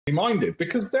minded,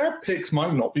 because their picks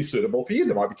might not be suitable for you.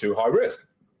 They might be too high risk.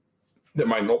 There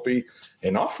might not be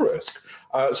enough risk.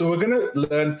 So we're going to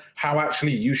learn how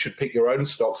actually you should pick your own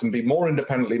stocks and be more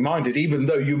independently minded, even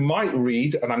though you might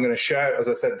read, and I'm going to share, as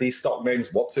I said, these stock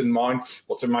names, what's in mine,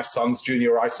 what's in my son's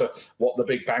junior ISA, what the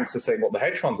big banks are saying, what the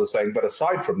hedge funds are saying. But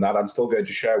aside from that, I'm still going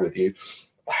to share with you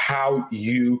how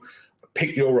you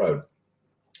pick your own,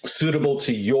 suitable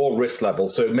to your risk level.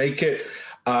 So make it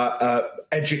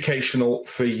educational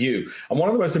for you. And one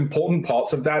of the most important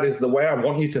parts of that is the way I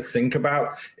want you to think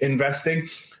about investing.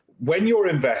 When you're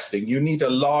investing, you need a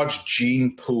large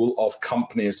gene pool of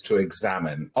companies to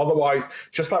examine. Otherwise,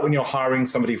 just like when you're hiring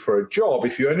somebody for a job,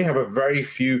 if you only have a very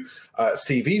few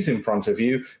CVs in front of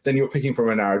you, then you're picking from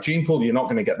a narrow gene pool. You're not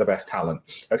going to get the best talent.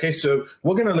 Okay, so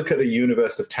we're going to look at a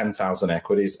universe of 10,000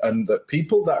 equities, and the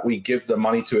people that we give the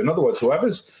money to, in other words,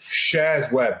 whoever's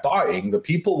shares we're buying, the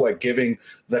people we're giving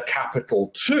the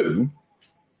capital to,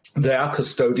 they are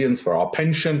custodians for our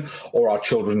pension or our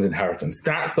children's inheritance.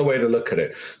 That's the way to look at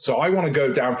it. So I want to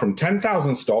go down from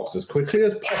 10,000 stocks as quickly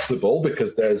as possible,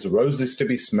 because there's roses to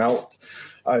be smelt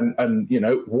and you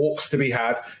know, walks to be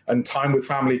had and time with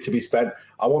family to be spent.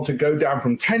 I want to go down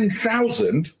from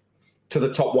 10,000 to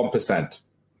the top 1%.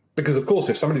 Because of course,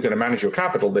 if somebody's going to manage your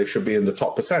capital, they should be in the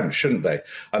top percent, shouldn't they?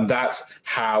 And that's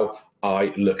how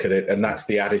I look at it, and that's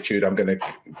the attitude I'm going to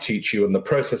teach you, and the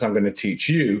process I'm going to teach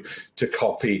you to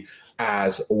copy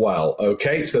as well.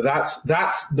 Okay, so that's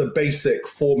the basic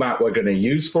format we're going to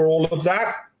use for all of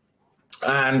that.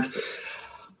 And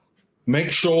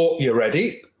make sure you're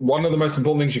ready. One of the most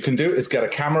important things you can do is get a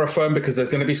camera phone, because there's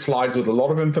going to be slides with a lot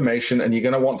of information, and you're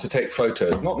going to want to take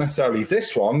photos. Not necessarily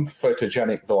this one,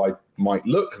 photogenic though I might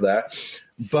look there,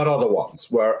 but other ones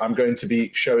where I'm going to be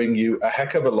showing you a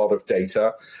heck of a lot of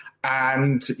data.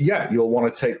 And yeah, you'll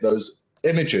want to take those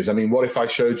images. I mean, what if I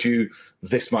showed you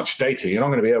this much data? You're not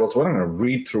going to be able to. We're not going to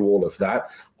read through all of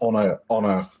that on a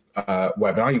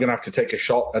webinar. You're going to have to take a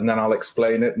shot, and then I'll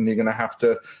explain it, and you're going to have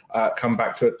to come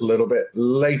back to it a little bit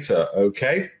later.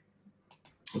 Okay.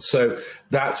 So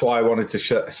that's why I wanted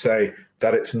to say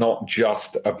that it's not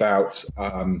just about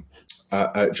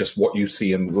just what you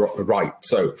see and write.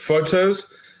 So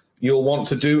photos you'll want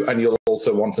to do, and you'll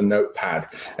also want a notepad.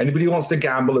 Anybody who wants to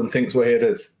gamble and thinks we're here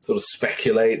to sort of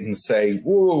speculate and say,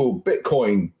 whoa,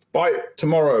 Bitcoin, buy it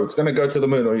tomorrow, it's going to go to the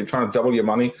moon, or you're trying to double your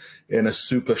money in a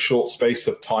super short space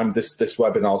of time, this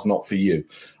webinar is not for you.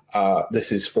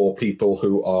 This is for people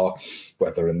who are,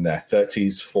 whether in their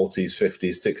 30s, 40s,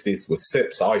 50s, 60s, with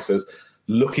SIPs, ISAs,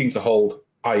 looking to hold,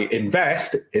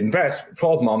 invest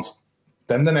 12 months,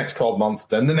 then the next 12 months,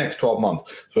 then the next 12 months.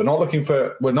 So we're not looking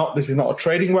for, this is not a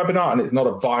trading webinar, and it's not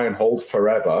a buy and hold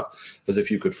forever, as if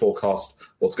you could forecast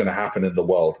what's going to happen in the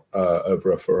world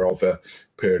over a forever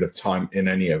period of time in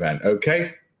any event.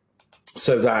 Okay.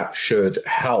 So that should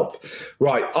help.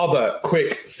 Right. Other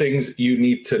quick things you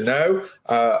need to know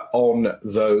on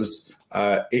those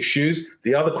issues.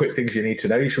 The other quick things you need to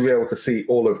know, you should be able to see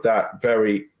all of that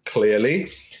very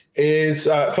clearly, is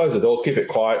close the doors, keep it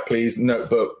quiet, please.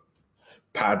 Notebook,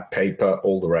 pad, paper,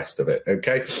 all the rest of it.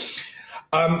 Okay.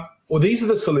 Well, these are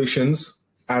the solutions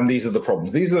and these are the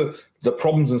problems. These are the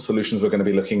problems and solutions we're going to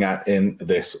be looking at in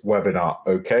this webinar.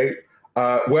 Okay.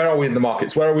 Where are we in the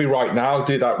markets? Where are we right now? I'll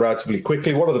do that relatively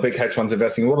quickly. What are the big hedge funds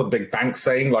investing? What are the big banks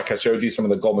saying? Like I showed you some of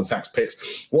the Goldman Sachs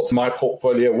picks. What's my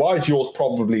portfolio? Why is yours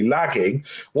probably lagging?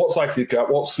 What's likely to go?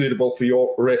 What's suitable for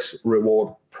your risk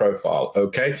reward profile?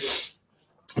 Okay.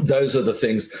 Those are the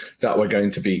things that we're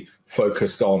going to be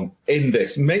focused on in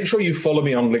this. Make sure you follow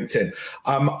me on LinkedIn.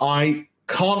 I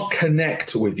can't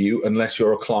connect with you unless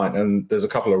you're a client, and there's a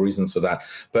couple of reasons for that.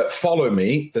 But follow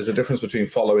me. There's a difference between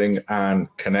following and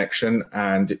connection,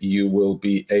 and you will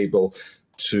be able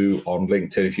to on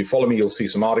LinkedIn. If you follow me, you'll see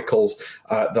some articles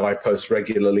that I post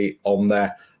regularly on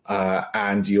there.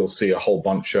 And you'll see a whole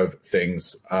bunch of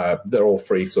things. They're all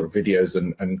free sort of videos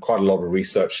and quite a lot of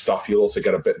research stuff. You'll also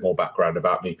get a bit more background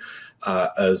about me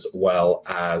as well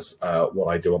as what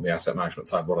I do on the asset management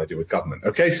side, what I do with government.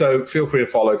 Okay, so feel free to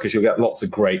follow, because you'll get lots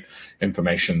of great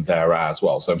information there as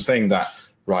well. So I'm saying that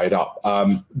right up.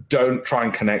 Don't try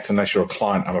and connect unless you're a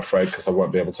client, I'm afraid, because I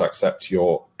won't be able to accept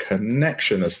your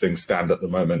connection as things stand at the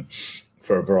moment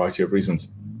for a variety of reasons.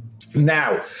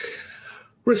 Now,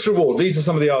 risk reward. These are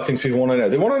some of the other things people want to know.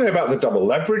 They want to know about the double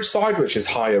leverage side, which is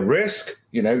higher risk,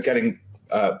 you know, getting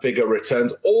bigger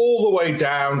returns, all the way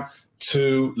down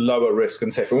to lower risk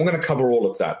and safe. And we're going to cover all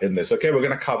of that in this. Okay, we're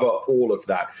going to cover all of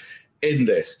that in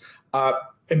this.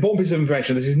 important piece of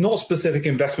information. This is not specific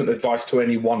investment advice to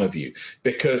any one of you,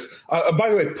 because by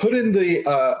the way, put in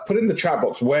the chat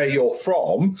box where you're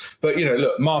from. But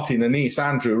look, Martin, Anise,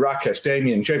 Andrew, Rakesh,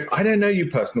 Damien, James. I don't know you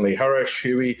personally. Harish,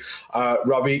 Huey,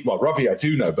 Ravi. Well, Ravi, I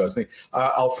do know personally.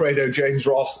 Alfredo, James,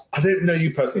 Ross. I don't know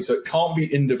you personally, so it can't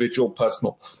be individual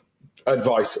personal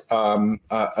advice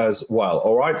as well.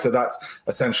 All right, so that's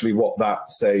essentially what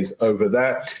that says over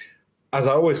there. As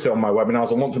I always say on my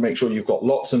webinars, I want to make sure you've got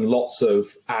lots and lots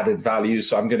of added value.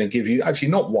 So I'm going to give you actually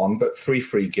not one, but 3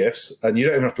 free gifts. And you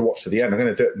don't even have to watch to the end. I'm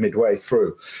going to do it midway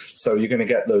through. So you're going to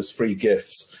get those free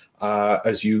gifts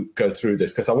as you go through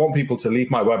this, because I want people to leave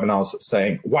my webinars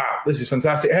saying, wow, this is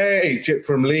fantastic. Hey, Chip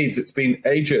from Leeds, it's been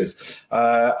ages.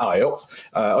 I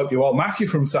hope you're well. Matthew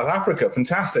from South Africa,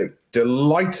 fantastic.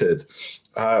 Delighted.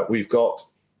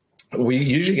 We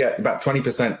usually get about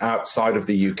 20% outside of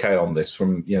the UK on this.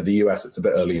 From the US, it's a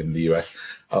bit early in the US,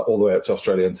 all the way up to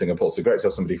Australia and Singapore. So great to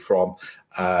have somebody from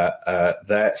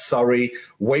there. Surrey,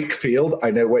 Wakefield,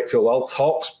 I know Wakefield well.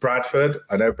 Tox, Bradford,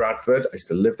 I know Bradford. I used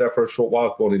to live there for a short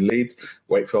while, born in Leeds.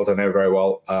 Wakefield, I know very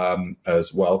well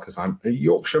as well, because I'm a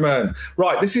Yorkshireman.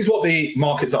 Right, this is what the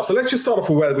markets are. So let's just start off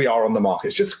with where we are on the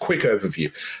markets. Just a quick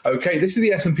overview. Okay, this is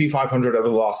the S&P 500 over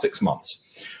the last 6 months.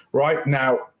 Right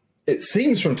now, it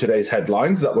seems from today's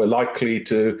headlines that we're likely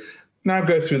to now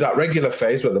go through that regular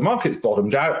phase where the market's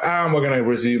bottomed out and we're going to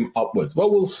resume upwards.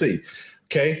 Well, we'll see.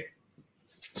 Okay.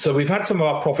 So we've had some of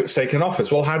our profits taken off as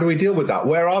well. How do we deal with that?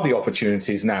 Where are the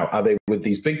opportunities now? Are they with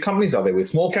these big companies? Are they with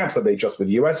small caps? Are they just with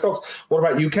US stocks? What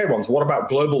about UK ones? What about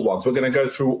global ones? We're going to go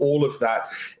through all of that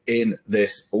in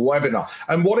this webinar.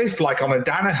 And what if, like on a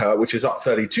Danaher, which is up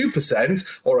 32%,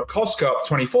 or a Costco up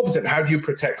 24%, how do you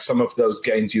protect some of those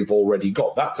gains you've already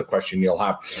got? That's a question you'll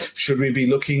have. Should we be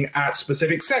looking at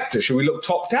specific sectors? Should we look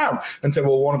top down and say,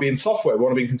 well, we want to be in software, we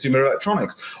want to be in consumer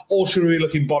electronics? Or should we be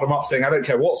looking bottom up, saying, I don't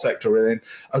care what sector we're in,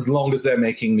 as long as they're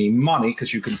making me money?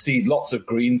 Because you can see lots of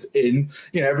greens in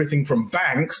everything from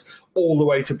banks all the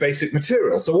way to basic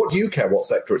materials. So what do you care what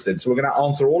sector it's in? So we're going to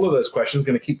answer all of those questions,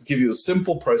 going to give you a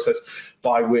simple process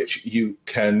by which you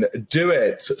can do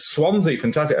it. Swansea,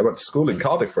 fantastic. I went to school in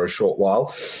Cardiff for a short while.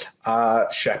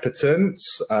 Shepperton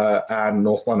and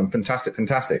North London,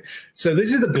 fantastic. So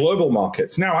this is the global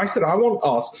markets. Now, I said I want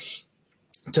us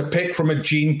to pick from a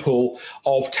gene pool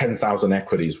of 10,000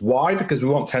 equities. Why? Because we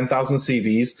want 10,000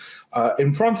 CVs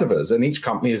in front of us, and each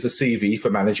company is a CV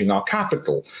for managing our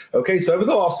capital. Okay, so over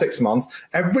the last 6 months,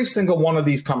 every single one of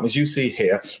these companies you see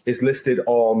here is listed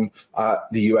on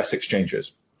the US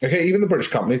exchanges. Okay, even the British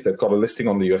companies, they've got a listing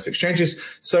on the US exchanges.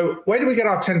 So where do we get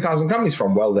our 10,000 companies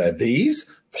from? Well, they're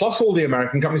these, plus all the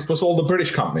American companies, plus all the British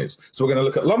companies. So we're going to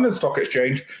look at London Stock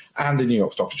Exchange and the New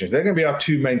York Stock Exchange. They're going to be our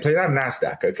 2 main places, and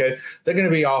NASDAQ, okay? They're going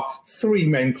to be our 3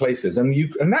 main places. And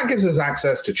that gives us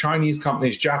access to Chinese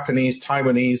companies, Japanese,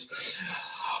 Taiwanese,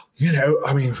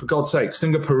 I mean, for God's sake,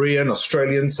 Singaporean,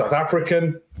 Australian, South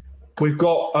African. We've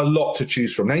got a lot to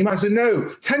choose from. Now, you might say, no,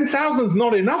 10,000 is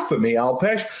not enough for me,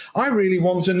 Alpesh. I really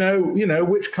want to know,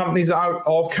 which companies out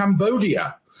of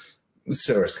Cambodia.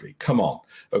 Seriously, come on,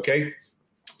 okay?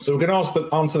 So we're going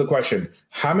to answer the question,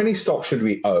 how many stocks should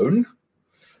we own?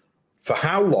 For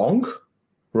how long?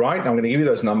 Right, I'm going to give you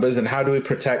those numbers, and how do we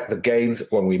protect the gains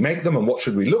when we make them, and what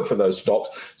should we look for those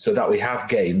stocks so that we have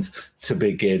gains to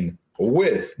begin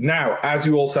with. Now, as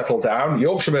you all settle down,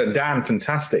 Yorkshireman Dan,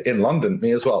 fantastic, in London,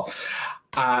 me as well.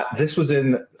 This was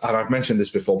in, and I've mentioned this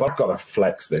before, but I've got to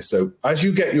flex this. So as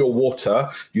you get your water,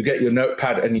 you get your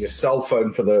notepad and your cell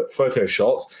phone for the photo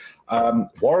shots.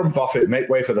 Warren Buffett, make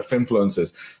way for the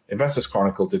finfluencers. Investors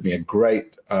Chronicle did me a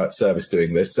great service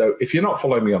doing this. So if you're not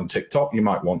following me on TikTok, you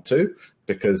might want to,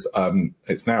 because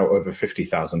it's now over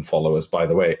 50,000 followers, by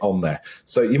the way, on there.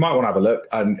 So you might want to have a look.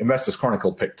 And Investors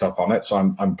Chronicle picked up on it, so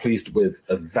I'm pleased with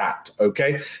that.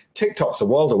 Okay, TikTok's a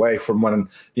world away from when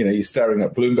you're staring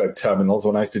at Bloomberg terminals.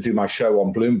 When I used to do my show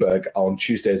on Bloomberg on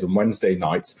Tuesdays and Wednesday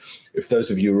nights, if those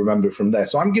of you remember from there.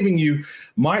 So I'm giving you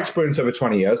my experience over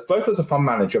 20 years, both as a fund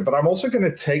manager, but I'm also going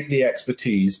to take the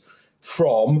expertise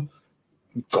from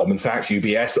Goldman Sachs,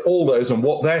 UBS, all those, and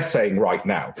what they're saying right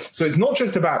now. So it's not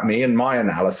just about me and my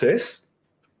analysis.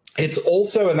 It's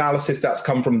also analysis that's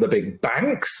come from the big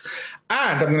banks.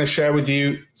 And I'm going to share with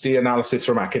you the analysis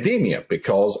from academia,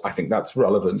 because I think that's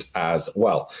relevant as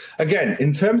well. Again,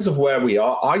 in terms of where we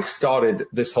are, I started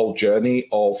this whole journey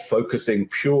of focusing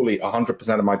purely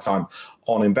 100% of my time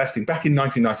on investing back in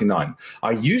 1999.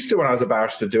 I used to, when I was a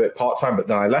barrister, do it part-time, but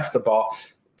then I left the bar,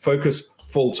 focus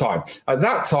full-time. At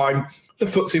that time, the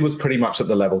FTSE was pretty much at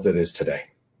the levels it is today.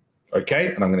 Okay,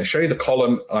 and I'm going to show you the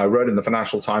column I wrote in the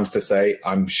Financial Times to say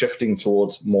I'm shifting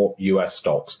towards more US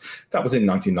stocks. That was in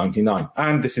 1999.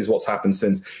 And this is what's happened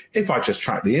since. If I just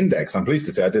track the index, I'm pleased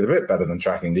to say I did a bit better than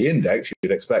tracking the index.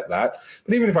 You'd expect that.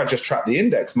 But even if I just track the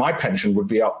index, my pension would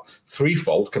be up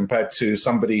threefold compared to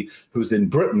somebody who's in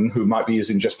Britain who might be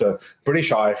using just a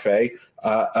British IFA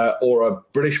or a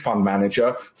British fund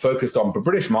manager focused on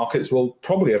British markets will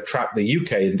probably have tracked the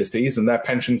UK indices and their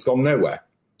pension's gone nowhere.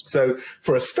 So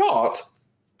for a start,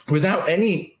 without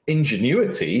any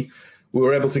ingenuity, we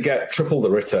were able to get triple the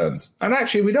returns. And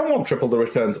actually, we don't want triple the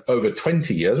returns over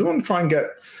 20 years. We want to try and get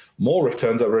more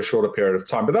returns over a shorter period of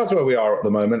time. But that's where we are at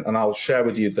the moment. And I'll share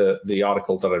with you the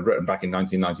article that I'd written back in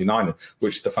 1999,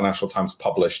 which the Financial Times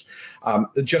published,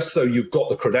 just so you've got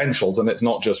the credentials and it's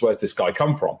not just where's this guy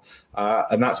come from.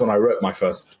 And that's when I wrote my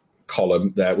first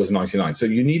column there, was 99. So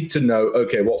you need to know,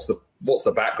 okay, what's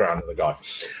the background of the guy?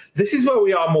 This is where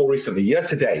we are more recently, year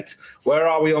to date. Where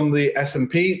are we on the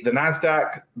S&P, the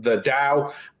NASDAQ, the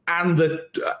Dow, and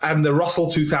the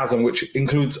Russell 2000, which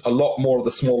includes a lot more of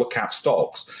the smaller cap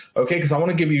stocks? Okay, because I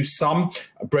want to give you some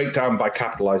breakdown by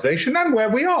capitalization and where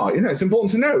we are. You know, it's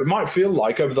important to know. It might feel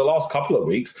like over the last couple of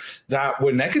weeks that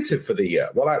we're negative for the year.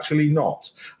 Well, actually not.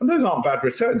 And those aren't bad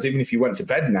returns. Even if you went to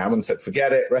bed now and said,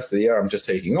 forget it, rest of the year I'm just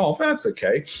taking off, that's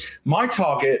okay. My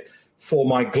target for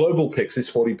my global picks is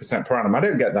 40% per annum. I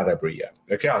don't get that every year.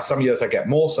 Okay, some years I get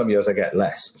more, some years I get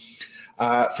less.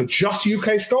 For just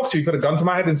UK stocks, if you put a gun to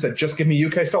my head and said, just give me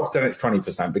UK stocks, then it's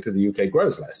 20% because the UK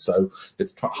grows less. So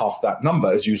it's half that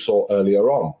number, as you saw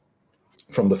earlier on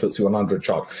from the FTSE 100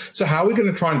 chart. So how are we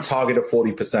going to try and target a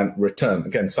 40% return?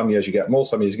 Again, some years you get more,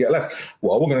 some years you get less.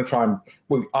 Well, we're going to try and,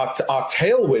 our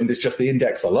tailwind is just the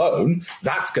index alone.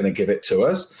 That's going to give it to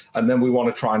us. And then we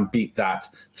want to try and beat that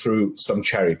through some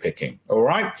cherry picking. All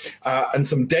right. And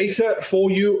some data for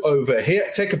you over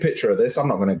here. Take a picture of this. I'm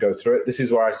not going to go through it. This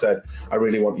is where I said, I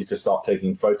really want you to start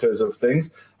taking photos of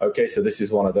things. Okay. So this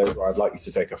is one of those where I'd like you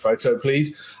to take a photo,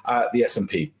 please. The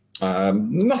S&P.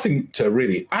 Nothing to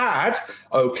really add.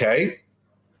 Okay.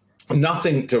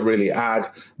 Nothing to really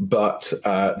add, but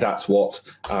that's what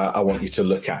I want you to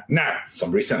look at. Now,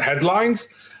 some recent headlines,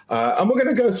 and we're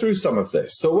going to go through some of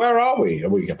this. So where are we? Are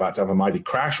we about to have a mighty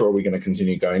crash, or are we going to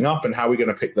continue going up? And how are we going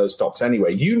to pick those stocks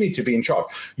anyway? You need to be in charge.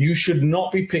 You should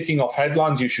not be picking off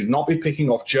headlines. You should not be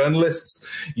picking off journalists.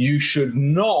 You should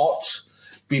not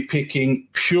be picking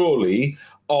purely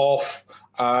off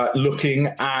looking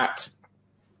at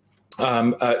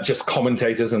just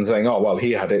commentators and saying, oh, well,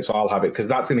 he had it, so I'll have it, because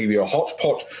that's going to give you a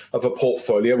hodgepodge of a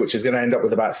portfolio, which is going to end up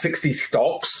with about 60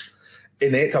 stocks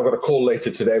in it. I've got a call later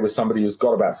today with somebody who's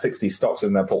got about 60 stocks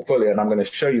in their portfolio, and I'm going to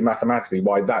show you mathematically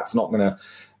why that's not going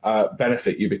to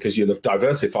benefit you, because you'll have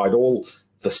diversified all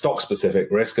the stock-specific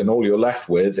risk, and all you're left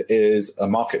with is a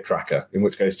market tracker, in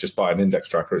which case just buy an index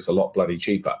tracker. It's a lot bloody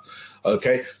cheaper.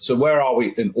 Okay, so where are we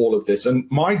in all of this? And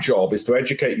my job is to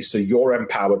educate you so you're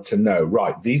empowered to know,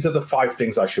 right, these are the 5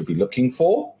 things I should be looking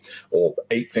for, or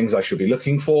 8 things I should be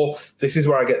looking for. This is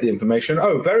where I get the information.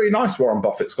 Oh, very nice, Warren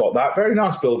Buffett's got that. Very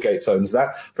nice, Bill Gates owns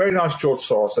that. Very nice, George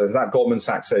Soros owns that. Goldman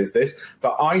Sachs says this.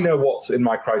 But I know what's in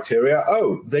my criteria.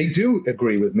 Oh, they do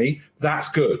agree with me.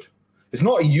 That's good. It's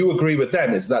not you agree with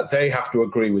them, it's that they have to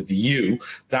agree with you.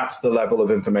 That's the level of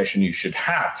information you should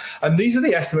have. And these are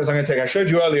the estimates I'm going to take. I showed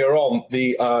you earlier on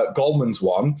the Goldman's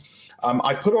one.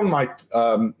 I put on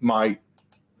my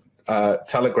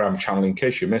Telegram channel, in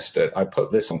case you missed it. I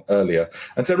put this on earlier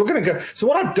and said, we're going to go. So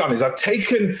what I've done is I've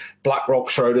taken BlackRock,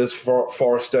 Schroders,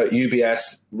 Forrester,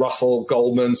 UBS, Russell,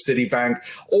 Goldman, Citibank,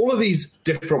 all of these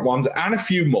different ones and a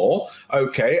few more.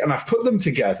 Okay. And I've put them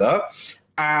together.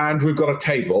 And we've got a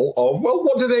table of, well,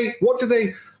 what do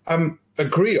they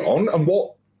agree on, and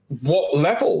what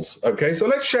levels? Okay, so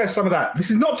let's share some of that.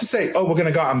 This is not to say, oh, we're going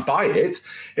to go out and buy it.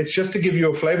 It's just to give you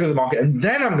a flavor of the market. And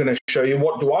then I'm going to show you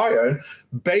what do I own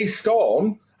based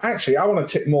on, actually, I want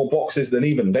to tick more boxes than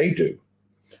even they do.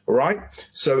 All right.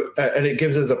 So, and it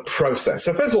gives us a process.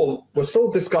 So first of all, we're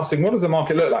still discussing what does the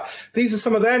market look like? These are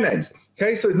some of their names.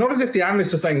 Okay, so it's not as if the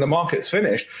analysts are saying the market's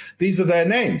finished. These are their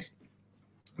names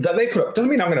that they put up.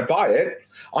 Doesn't mean I'm going to buy it.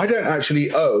 I don't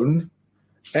actually own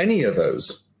any of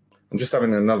those. I'm just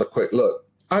having another quick look.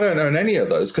 I don't own any of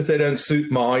those because they don't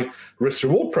suit my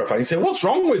risk-reward profile. You say, what's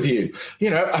wrong with you? You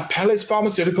know, Apellis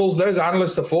Pharmaceuticals, those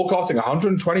analysts are forecasting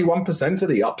 121% to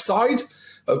the upside.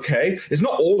 Okay, it's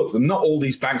not all of them. Not all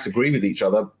these banks agree with each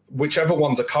other. Whichever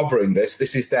ones are covering this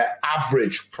is their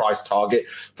average price target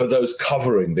for those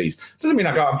covering these. Doesn't mean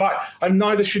I go out and buy it, and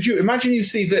neither should you. Imagine you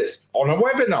see this on a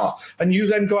webinar and you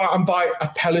then go out and buy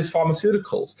Apellis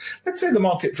Pharmaceuticals. Let's say the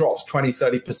market drops 20,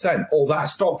 30%, or that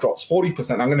stock drops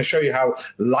 40%. I'm going to show you how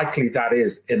likely that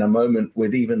is in a moment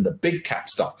with even the big cap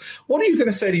stuff. What are you going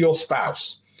to say to your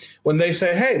spouse when they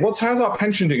say, hey, how's our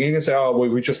pension doing? You're going to say, oh, well,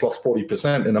 we just lost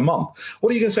 40% in a month.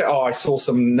 What are you going to say? Oh, I saw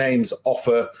some names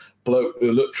offer bloke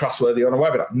who look trustworthy on a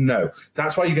webinar. No,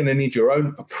 that's why you're going to need your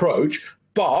own approach.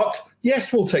 But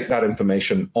yes, we'll take that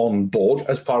information on board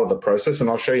as part of the process, and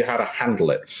I'll show you how to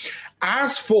handle it.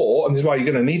 As for, and this is why you're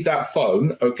going to need that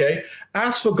phone, okay?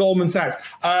 As for Goldman Sachs,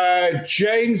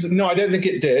 James, no, I don't think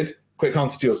it did. Quick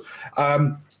answer to yours.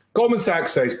 Goldman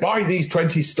Sachs says, buy these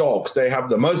 20 stocks. They have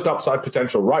the most upside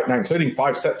potential right now, including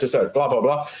 5 sector search, blah, blah,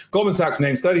 blah. Goldman Sachs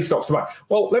names 30 stocks to buy.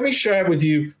 Well, let me share with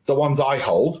you the ones I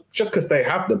hold, just because they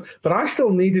have them. But I still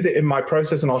needed it in my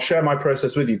process, and I'll share my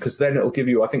process with you, because then it'll give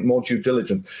you, I think, more due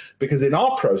diligence. Because in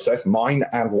our process, mine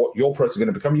and what your process is going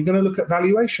to become, you're going to look at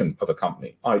valuation of a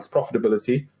company. Its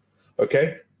profitability,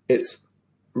 okay? Its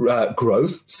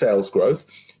growth, sales growth.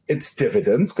 It's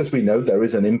dividends, because we know there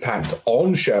is an impact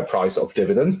on share price of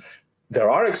dividends. There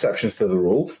are exceptions to the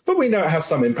rule, but we know it has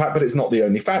some impact, but it's not the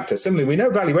only factor. Similarly, we know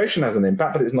valuation has an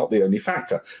impact, but it's not the only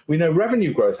factor. We know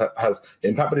revenue growth has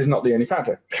impact, but it's not the only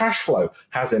factor. Cash flow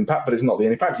has impact, but it's not the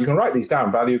only factor. You can write these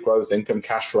down: value, growth, income,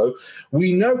 cash flow.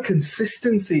 We know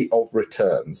consistency of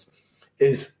returns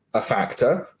is a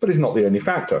factor, but it's not the only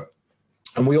factor.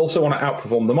 And we also want to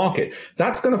outperform the market.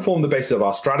 That's going to form the basis of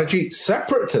our strategy.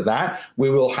 Separate to that, we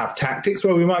will have tactics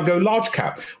where we might go large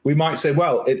cap. We might say,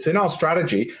 well, it's in our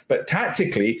strategy, but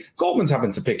tactically, Goldman's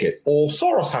happens to pick it, or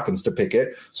Soros happens to pick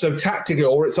it. So tactically,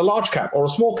 or it's a large cap, or a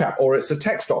small cap, or it's a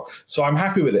tech stock. So I'm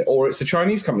happy with it, or it's a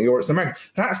Chinese company, or it's American.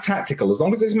 That's tactical. As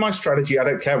long as it's my strategy, I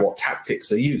don't care what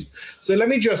tactics are used. So let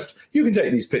me just, you can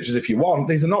take these pictures if you want.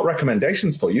 These are not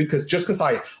recommendations for you, because just because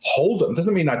I hold them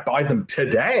doesn't mean I buy them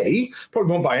today. Probably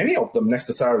won't buy any of them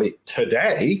necessarily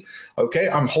today. Okay,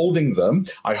 I'm holding them.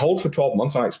 I hold for 12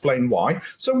 months, and I explain why.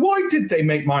 So why did they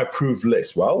make my approved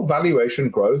list? Well, valuation,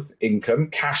 growth, income,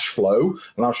 cash flow,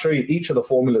 and I'll show you each of the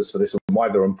formulas for this and why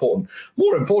they're important.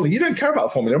 More importantly, you don't care about the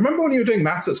formula. Remember when you were doing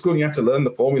maths at school and you had to learn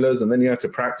the formulas and then you had to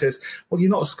practice? Well,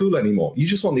 you're not at school anymore. You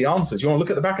just want the answers. You want to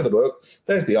look at the back of the book.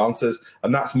 There's the answers,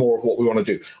 and that's more of what we want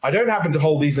to do. I don't happen to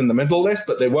hold these in the middle list,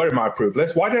 but they were in my approved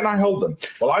list. Why don't I hold them?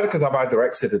 Well, either because I've either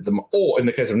exited them, or in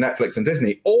the case of Netflix and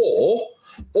Disney, or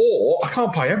I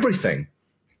can't buy everything.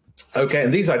 Okay,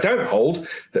 and these I don't hold,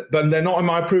 but they're not in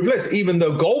my approved list, even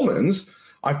though Goldman's,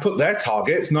 I've put their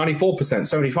targets 94%,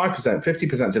 75%,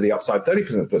 50% to the upside,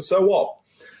 30%. But so what?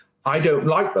 I don't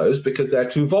like those because they're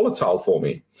too volatile for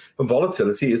me. And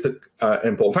volatility is an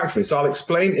important factor for me. So I'll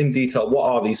explain in detail what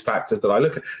are these factors that I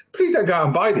look at. Please don't go out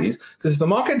and buy these, because if the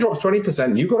market drops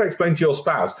 20%, you've got to explain to your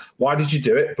spouse, why did you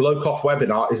do it? Bloke off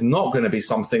webinar is not going to be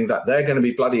something that they're going to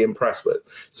be bloody impressed with.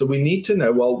 So we need to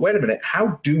know, well, wait a minute,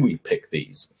 how do we pick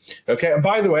these? Okay, and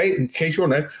by the way, in case you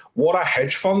want to know, what are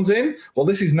hedge funds in? Well,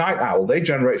 this is Night Owl. They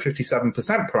generate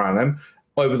 57% per annum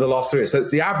over the last 3 years. So it's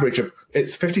the average of,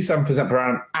 it's 57% per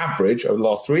annum average over the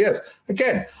last 3 years.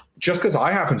 Again, just because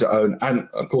I happen to own, and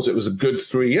of course it was a good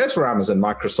 3 years for Amazon,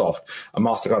 Microsoft, and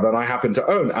MasterCard, and I happen to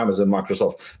own Amazon,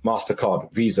 Microsoft,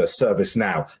 MasterCard, Visa,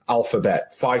 ServiceNow,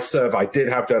 Alphabet, Fiserv, I did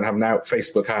have, don't have now,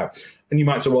 Facebook I have. And you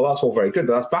might say, well, that's all very good,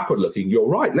 but that's backward looking. You're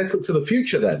right. Let's look to the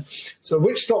future then. So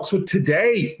which stocks would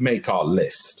today make our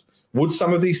list? Would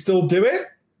some of these still do it?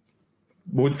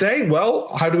 Would they?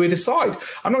 Well, how do we decide?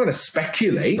 I'm not going to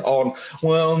speculate on,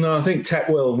 well, no, I think tech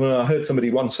will. No, I heard somebody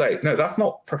once say. No, that's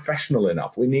not professional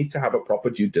enough. We need to have a proper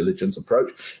due diligence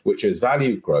approach, which is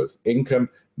value, growth, income,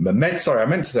 momentum. Sorry, I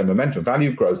meant to say momentum,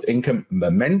 value, growth, income,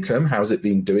 momentum. How's it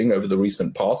been doing over the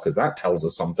recent past? Because that tells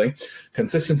us something.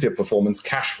 Consistency of performance,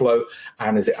 cash flow,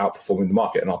 and is it outperforming the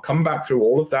market? And I'll come back through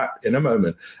all of that in a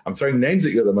moment. I'm throwing names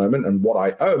at you at the moment and what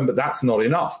I own, but that's not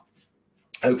enough.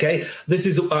 Okay, this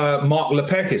is Mark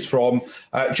Lepekis from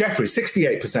Jefferies,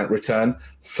 68% return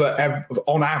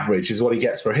on average is what he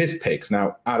gets for his picks.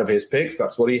 Now, out of his picks,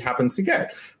 that's what he happens to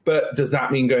get. But does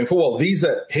that mean going forward? Well, these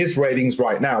are his ratings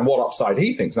right now and what upside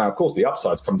he thinks. Now, of course, the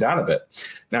upside's come down a bit.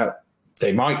 Now,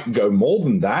 they might go more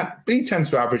than that, but he tends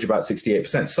to average about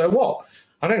 68%. So what?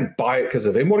 I don't buy it because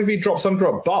of him. What if he drops under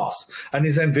a bus? And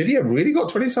is NVIDIA really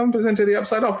got 27% of the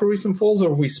upside after recent falls, or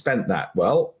have we spent that?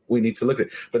 Well, we need to look at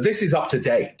it. But this is up to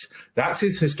date. That's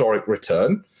his historic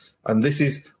return. And this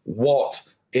is what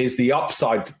is the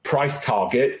upside price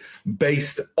target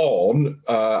based on,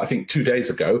 I think, 2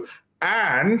 days ago.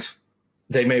 And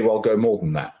they may well go more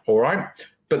than that, all right?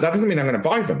 But that doesn't mean I'm going to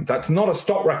buy them. That's not a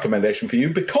stock recommendation for you,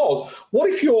 because what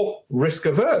if you're risk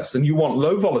averse and you want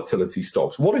low volatility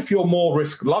stocks? What if you're more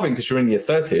risk loving because you're in your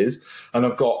 30s and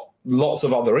have got lots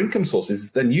of other income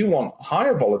sources? Then you want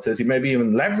higher volatility, maybe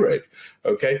even leverage,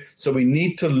 okay? So we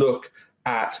need to look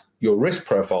at your risk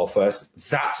profile first.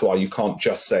 That's why you can't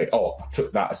just say, oh, I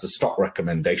took that as a stock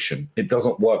recommendation. It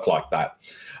doesn't work like that.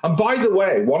 And by the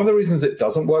way, one of the reasons it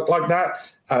doesn't work like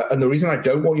that, and the reason I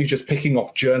don't want you just picking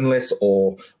off journalists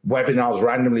or webinars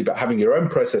randomly, but having your own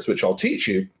process, which I'll teach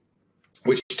you,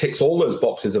 which ticks all those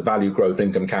boxes of value, growth,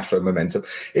 income, cash flow, momentum,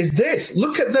 is this.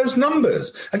 Look at those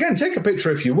numbers. Again, take a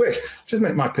picture if you wish. Just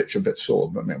make my picture a bit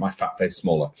shorter, but make my fat face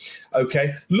smaller.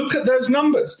 Okay, look at those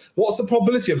numbers. What's the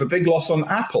probability of a big loss on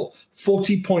Apple?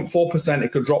 40.4%.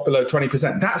 It could drop below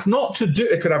 20%. That's not to do,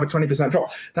 it could have a 20% drop.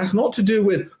 That's not to do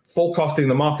with forecasting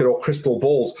the market or crystal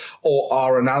balls or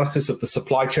our analysis of the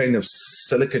supply chain of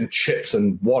silicon chips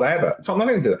and whatever. It's got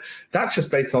nothing to do with that. That's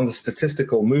just based on the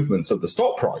statistical movements of the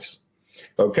stock price,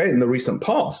 okay, in the recent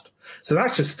past. So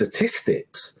that's just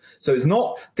statistics. So it's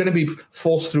not going to be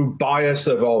forced through bias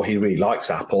of, oh, he really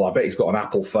likes Apple. I bet he's got an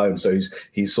Apple phone, so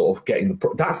he's sort of getting the.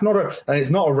 That's not and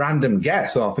it's not a random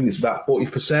guess. I think it's about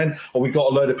 40%. Or we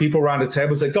got a load of people around the table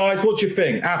and say, guys, what do you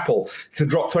think? Apple could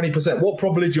drop 20%. What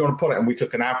probability do you want to put it? And we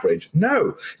took an average.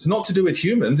 No, it's not to do with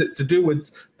humans. It's to do with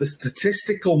the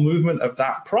statistical movement of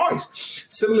that price.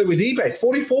 Similarly with eBay,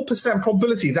 44%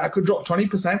 probability that could drop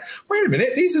 20%. Wait a minute,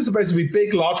 these are supposed to be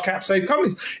big, large cap safe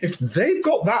companies. If they've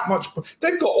got that much,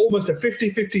 they've got almost a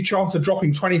 50-50 chance of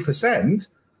dropping 20%,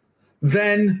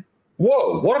 then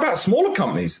whoa, what about smaller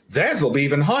companies? Theirs will be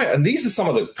even higher. And these are some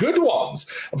of the good ones.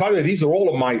 And by the way, these are all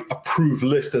on my approved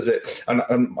list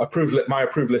my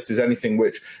approved list is anything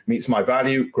which meets my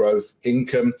value, growth,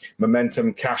 income,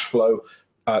 momentum, cash flow,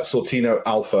 Sortino,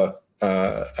 alpha,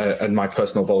 and my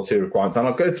personal volatility requirements. And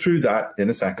I'll go through that in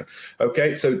a second.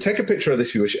 Okay, so take a picture of this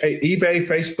if you wish. eBay,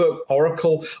 Facebook,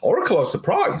 Oracle. Oracle, I was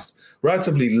surprised.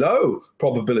 Relatively low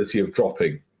probability of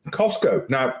dropping. Costco.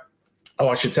 Now,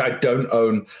 I should say I don't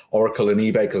own Oracle and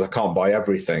eBay because I can't buy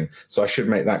everything. So I should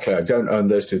make that clear. I don't own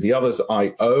those two. The others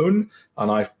I own,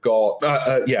 and I've got,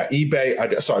 eBay.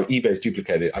 eBay's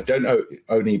duplicated. I don't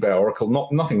own eBay, Oracle.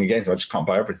 Nothing against it. I just can't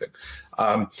buy everything.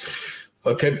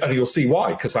 Okay, and you'll see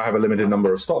why, because I have a limited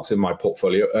number of stocks in my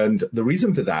portfolio. And the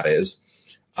reason for that is,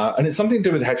 and it's something to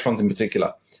do with hedge funds in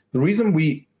particular, the reason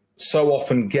we so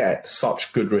often get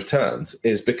such good returns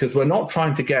is because we're not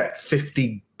trying to get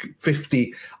 50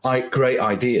 great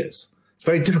ideas. It's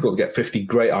very difficult to get 50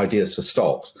 great ideas for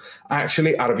stocks.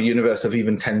 Actually, out of a universe of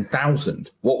even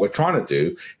 10,000, what we're trying to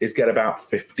do is get about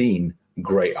 15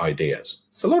 great ideas.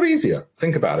 It's a lot easier.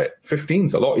 Think about it. 15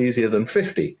 is a lot easier than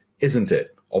 50, isn't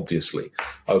it? Obviously.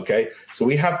 Okay, so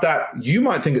we have that. You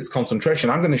might think it's concentration.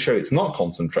 I'm going to show you it's not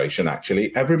concentration,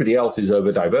 actually. Everybody else is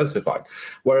over diversified.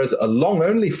 Whereas a long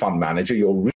only fund manager,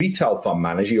 your retail fund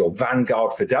manager, your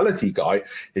Vanguard Fidelity guy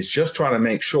is just trying to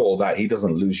make sure that he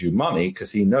doesn't lose you money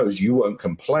because he knows you won't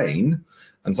complain.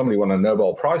 And somebody won a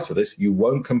Nobel Prize for this. You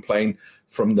won't complain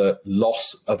from the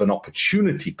loss of an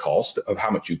opportunity cost of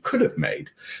how much you could have made.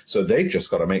 So they've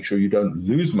just got to make sure you don't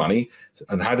lose money.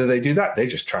 And how do they do that? They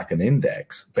just track an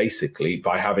index, basically,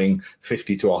 by having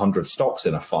 50 to 100 stocks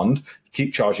in a fund,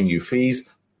 keep charging you fees.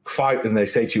 And they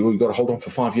say to you, oh, you've got to hold on for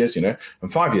 5 years, you know.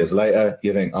 And 5 years later,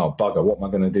 you think, oh, bugger, what am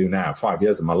I going to do now? 5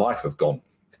 years of my life have gone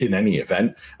in any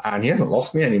event. And he hasn't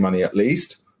lost me any money, at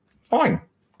least. Fine.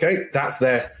 Okay, that's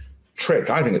their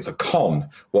trick. I think it's a con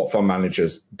what fund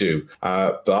managers do,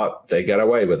 but they get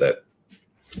away with it.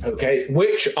 Okay,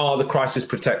 which are the crisis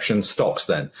protection stocks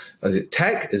then? Is it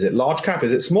tech? Is it large cap?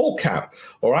 Is it small cap?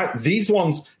 All right, these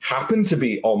ones happen to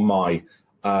be on my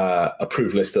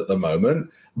approved list at the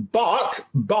moment. But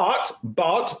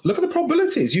look at the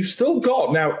probabilities. You've still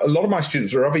got, now a lot of my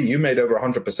students, Ravi, you made over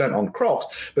 100% on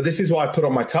Crocs, but this is why I put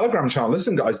on my Telegram channel,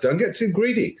 listen guys, don't get too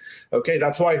greedy. Okay,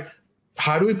 that's why.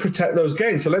 How do we protect those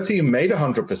gains? So let's say you made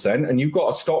 100% and you've got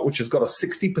a stock which has got a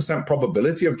 60%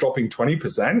 probability of dropping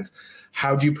 20%.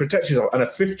 How do you protect yourself? And a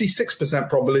 56%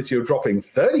 probability of dropping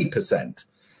 30%.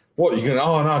 What, you're going to,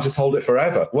 oh, no, just hold it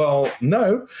forever. Well,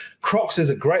 no. Crocs is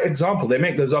a great example. They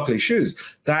make those ugly shoes.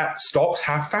 That stocks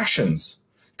have fashions.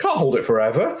 Can't hold it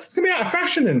forever. It's going to be out of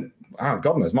fashion in,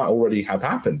 God knows, might already have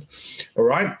happened. All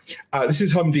right. This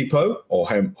is Home Depot or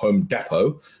Home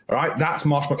Depot. All right. That's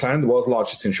Marsh McLennan, the world's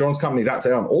largest insurance company. That's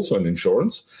also an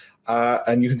insurance.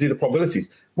 and you can see the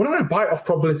probabilities. We're not going to bite off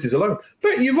probabilities alone.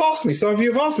 But you've asked me, some of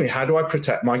you have asked me, how do I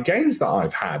protect my gains that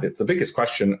I've had? It's the biggest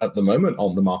question at the moment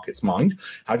on the market's mind.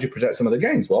 How do you protect some of the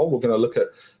gains? Well, we're going to look at,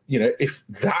 if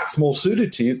that's more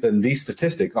suited to you, then these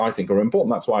statistics I think are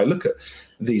important. That's why I look at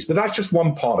these. But that's just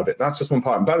one part of it. That's just one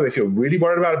part. And by the way, if you're really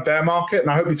worried about a bear market,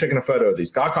 and I hope you're taking a photo of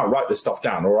these, I can't write this stuff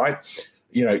down, all right?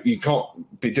 You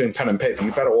can't be doing pen and paper.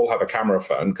 You better all have a camera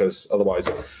phone, because otherwise,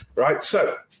 right?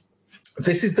 So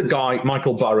this is the guy,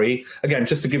 Michael Burry. Again,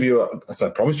 just to give you, as I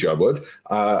promised you I would,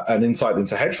 an insight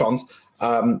into hedge funds.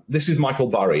 This is Michael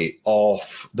Burry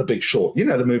of The Big Short. You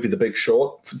know the movie The Big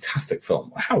Short? Fantastic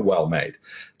film. How well made.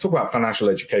 Talk about financial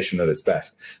education at its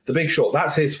best. The Big Short,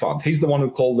 that's his fund. He's the one who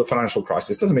called the financial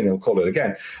crisis. Doesn't mean he'll call it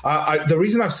again. The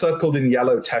reason I've circled in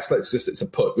yellow Tesla is just it's a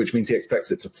put, which means he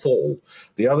expects it to fall.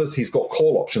 The others he's got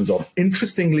call options on.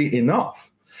 Interestingly enough,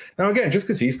 now, again, just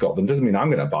because he's got them doesn't mean I'm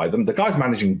going to buy them. The guy's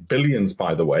managing billions,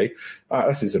 by the way.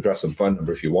 That's his address and phone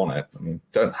number if you want it. I mean,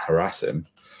 don't harass him.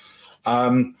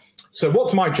 So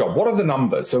what's my job? What are the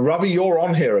numbers? So, Ravi, you're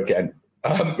on here again.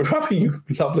 Ravi, you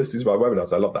love listening to my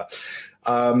webinars. I love that.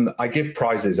 I give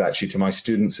prizes, actually, to my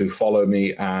students who follow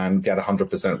me and get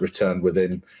 100% return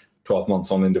within 12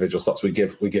 months on individual stocks. We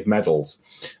give medals.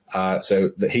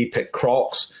 So he picked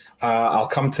Crocs. I'll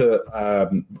come to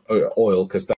oil,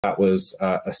 because that was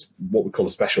what we call a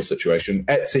special situation.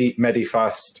 Etsy,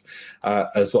 Medifast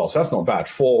as well. So that's not bad.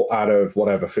 4 out of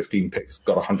whatever 15 picks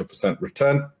got 100%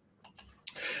 return.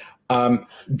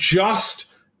 Just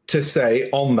to say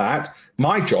on that,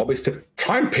 my job is to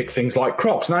try and pick things like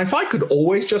Crocs. Now, if I could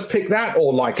always just pick that,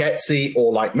 or like Etsy,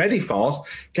 or like Medifast,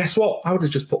 guess what? I would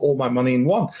have just put all my money in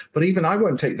one. But even I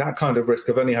won't take that kind of risk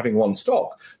of only having one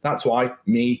stock. That's why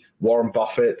me, Warren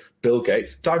Buffett, Bill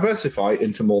Gates diversify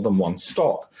into more than one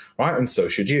stock, right? And so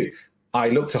should you. I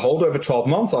look to hold over 12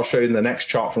 months. I'll show you in the next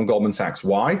chart from Goldman Sachs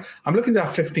why. I'm looking to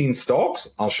have 15 stocks.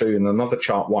 I'll show you in another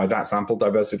chart why that's ample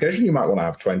diversification. You might want to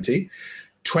have 20.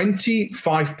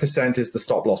 25% is the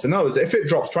stop loss. In other words, if it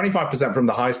drops 25% from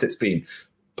the highest it's been,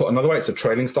 put another way, it's a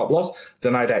trailing stop loss,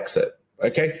 then I'd exit.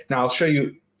 Okay. Now I'll show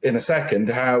you in a second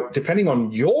how, depending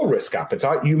on your risk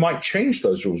appetite, you might change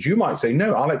those rules. You might say,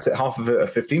 no, I'll exit half of it at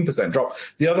 15% drop,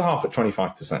 the other half at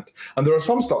 25%. And there are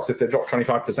some stocks, if they drop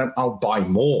 25%, I'll buy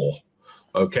more.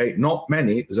 Okay, not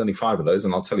many. There's only 5 of those,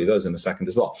 and I'll tell you those in a second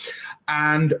as well.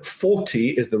 And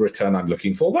 40 is the return I'm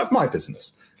looking for. That's my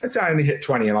business. Let's say I only hit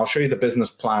 20, and I'll show you the business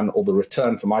plan or the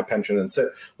return for my pension and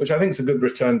SIP, which I think is a good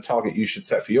return target you should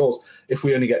set for yours if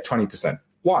we only get 20%.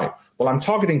 Why? Well, I'm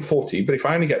targeting 40, but if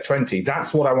I only get 20,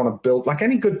 that's what I want to build. Like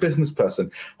any good business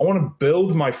person, I want to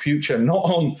build my future not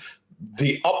on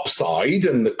the upside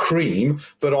and the cream,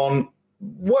 but on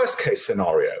worst case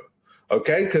scenario.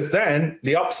 Okay, because then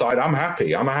the upside, I'm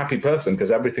happy. I'm a happy person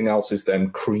because everything else is then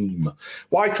cream.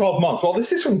 Why 12 months? Well,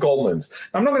 this is from Goldman's.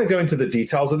 I'm not going to go into the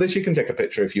details of this. You can take a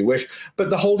picture if you wish. But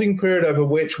the holding period over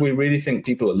which we really think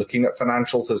people are looking at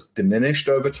financials has diminished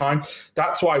over time.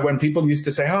 That's why when people used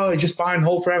to say, oh, just buy and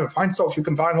hold forever, find stocks you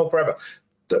can buy and hold forever.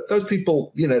 Those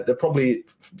people, they're probably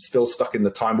still stuck in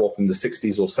the time warp in the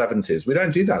 60s or 70s. We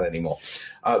don't do that anymore.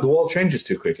 The world changes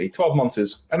too quickly. 12 months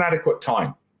is an adequate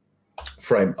time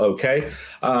frame. Okay.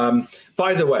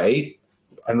 By the way,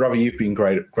 and Ravi, you've been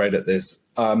great at this.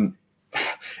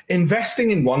 Investing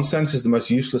in one sense is the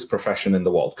most useless profession in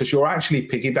the world because you're actually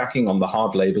piggybacking on the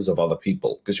hard labors of other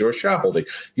people because you're a shareholder.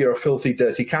 You're a filthy,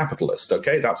 dirty capitalist.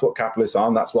 Okay. That's what capitalists are.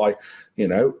 And that's why,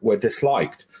 we're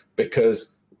disliked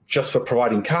because just for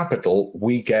providing capital,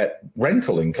 we get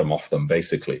rental income off them,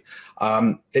 basically.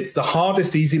 It's the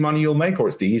hardest easy money you'll make, or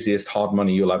it's the easiest hard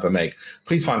money you'll ever make.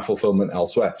 Please find fulfillment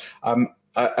elsewhere.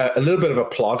 A little bit of a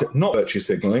plug, not virtue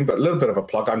signaling, but a little bit of a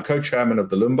plug. I'm co-chairman of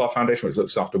the Lumbar Foundation, which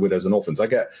looks after widows and orphans. I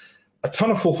get a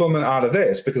ton of fulfillment out of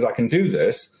this because I can do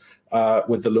this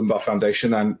with the Lumbar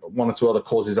Foundation and 1 or 2 other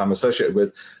causes I'm associated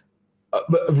with,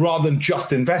 but rather than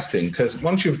just investing. Because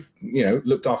once you've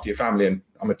looked after your family, and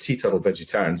I'm a teetotal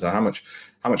vegetarian, so how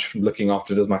much looking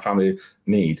after does my family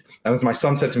need? And as my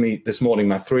son said to me this morning,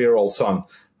 my 3-year-old son,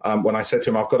 when I said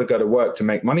to him, I've got to go to work to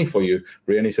make money for you,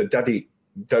 and he said, Daddy,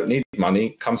 don't need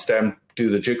money, come stay and do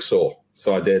the jigsaw.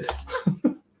 So I did.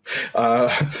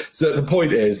 So the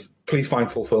point is, please find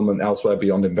fulfillment elsewhere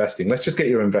beyond investing. Let's just get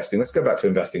your investing. Let's go back to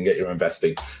investing, get your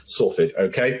investing sorted,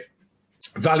 okay?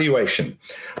 Valuation,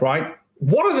 right?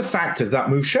 What are the factors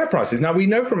that move share prices? Now, we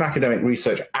know from academic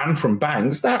research and from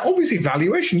banks that obviously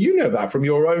valuation, you know that from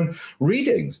your own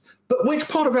readings. But which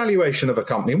part of valuation of a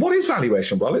company? What is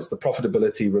valuation? Well, it's the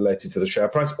profitability related to the share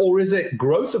price, or is it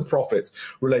growth of profits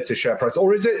related to share price,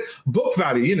 or is it book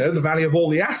value, the value of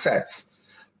all the assets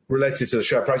related to the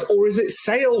share price? Or is it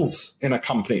sales in a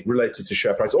company related to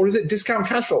share price? Or is it discount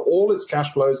cash flow? All its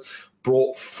cash flows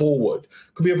brought forward.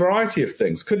 Could be a variety of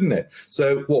things, couldn't it?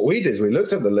 So what we did is we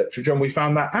looked at the literature and we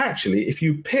found that actually, if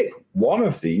you pick one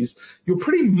of these, you're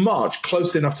pretty much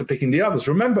close enough to picking the others.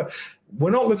 Remember, we're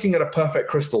not looking at a perfect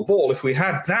crystal ball. If we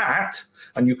had that,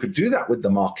 and you could do that with the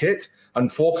market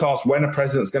and forecast when a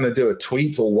president's going to do a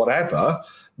tweet or whatever,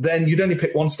 then you'd only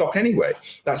pick one stock anyway.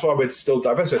 That's why we're still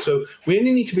diversified. So we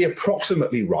only need to be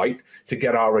approximately right to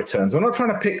get our returns. We're not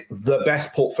trying to pick the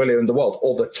best portfolio in the world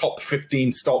or the top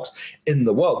 15 stocks in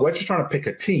the world. We're just trying to pick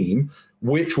a team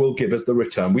which will give us the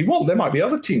return we want. There might be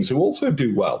other teams who also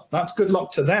do well. That's good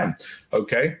luck to them,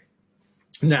 okay?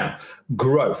 Now,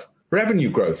 growth. Revenue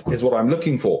growth is what I'm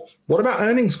looking for. What about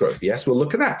earnings growth? Yes, we'll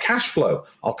look at that. Cash flow.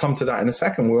 I'll come to that in a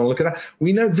second. We want to look at that.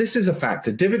 We know this is a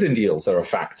factor. Dividend yields are a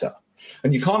factor.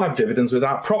 And you can't have dividends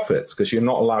without profits because you're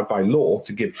not allowed by law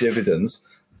to give dividends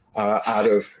out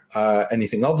of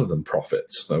anything other than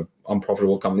profits. So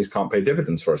unprofitable companies can't pay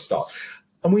dividends for a start.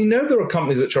 And we know there are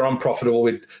companies which are unprofitable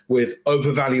with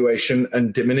overvaluation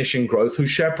and diminishing growth whose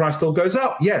share price still goes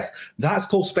up. Yes, that's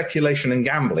called speculation and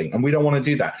gambling, and we don't want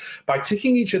to do that. By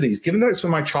ticking each of these, given that it's for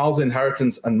my child's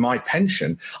inheritance and my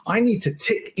pension, I need to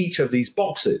tick each of these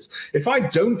boxes. If I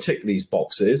don't tick these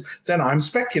boxes, then I'm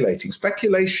speculating.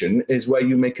 Speculation is where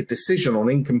you make a decision on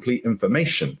incomplete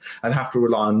information and have to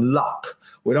rely on luck.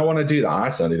 We don't want to do that. I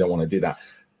certainly don't want to do that.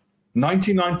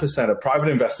 99% of private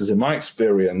investors, in my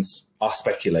experience, are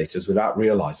speculators without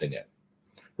realizing it,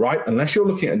 right? Unless you're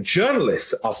looking at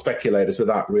journalists are speculators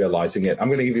without realizing it. I'm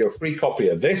going to give you a free copy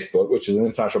of this book, which is an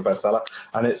international bestseller,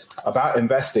 and it's about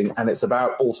investing, and it's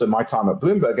about also my time at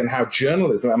Bloomberg and how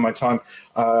journalism and my time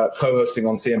co-hosting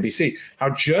on CNBC,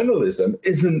 how journalism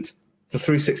isn't the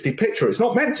 360 picture. It's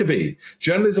not meant to be.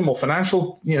 Journalism or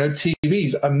financial,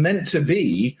 TVs are meant to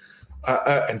be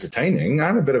entertaining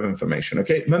and a bit of information.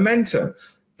 Okay, momentum.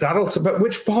 But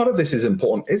which part of this is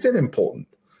important? Is it important?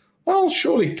 Well,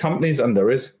 surely companies, and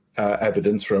there is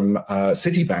evidence from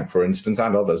Citibank, for instance,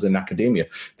 and others in academia,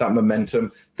 that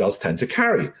momentum does tend to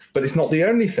carry. But it's not the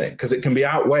only thing, because it can be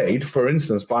outweighed, for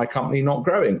instance, by a company not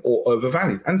growing or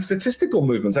overvalued. And statistical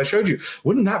movements, I showed you.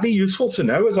 Wouldn't that be useful to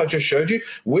know, as I just showed you,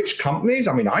 which companies?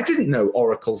 I mean, I didn't know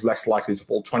Oracle's less likely to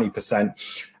fall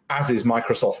 20%, as is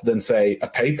Microsoft, than, say, a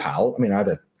PayPal. I mean, I had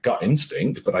a gut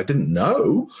instinct, but I didn't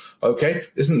know. Okay,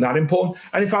 isn't that important?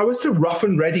 And if I was to rough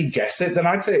and ready guess it, then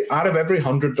I'd say out of every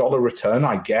 $100 return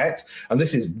I get, and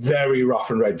this is very rough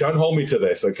and ready, don't hold me to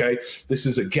this, okay? This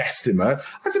is a guesstimate.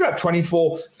 That's about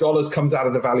 $24 comes out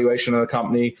of the valuation of the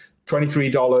company.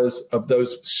 $23 of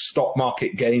those stock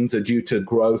market gains are due to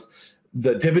growth.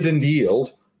 The dividend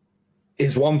yield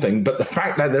is one thing, but the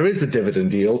fact that there is a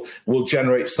dividend yield will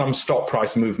generate some stock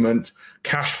price movement,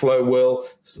 cash flow will,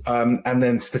 and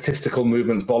then statistical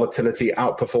movements, volatility,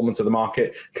 outperformance of the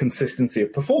market, consistency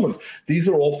of performance. These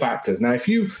are all factors. Now, if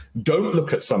you don't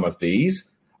look at some of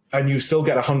these and you still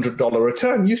get a $100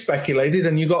 return, you speculated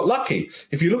and you got lucky.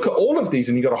 If you look at all of these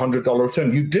and you got a $100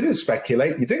 return, you didn't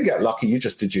speculate, you didn't get lucky, you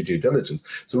just did your due diligence.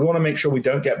 So we want to make sure we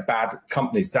don't get bad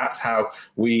companies. That's how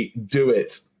we do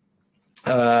it.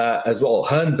 As well.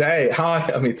 Hearn Bay, hi,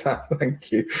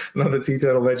 thank you. Another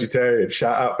teetotal vegetarian.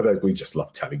 Shout out for those. We just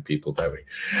love telling people, don't we?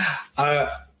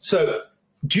 So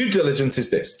due diligence is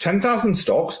this: 10,000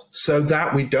 stocks so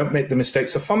that we don't make the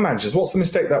mistakes of fund managers. What's the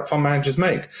mistake that fund managers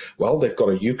make? Well, they've got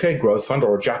a UK growth fund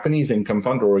or a Japanese income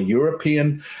fund or a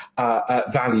European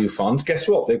value fund. Guess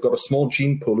what? They've got a small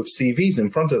gene pool of CVs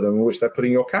in front of them in which they're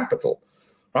putting your capital.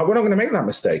 Right? We're not going to make that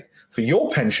mistake. For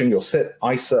your pension, your SIP,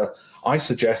 ISA, I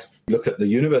suggest look at the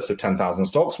universe of 10,000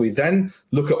 stocks. We then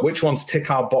look at which ones tick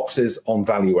our boxes on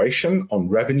valuation, on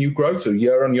revenue growth, so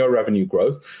year-on-year revenue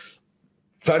growth.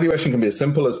 Valuation can be as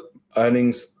simple as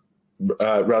earnings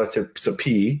relative to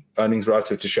PE, earnings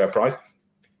relative to share price.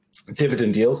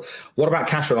 Dividend yields. What about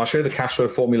cash flow? And I'll show you the cash flow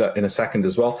formula in a second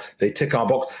as well. They tick our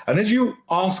box. And as you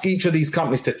ask each of these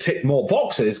companies to tick more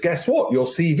boxes, guess what? Your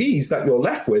CVs that you're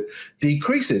left with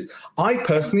decreases. I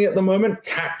personally, at the moment,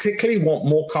 tactically want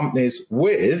more companies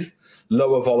with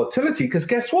lower volatility, because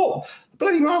guess what? The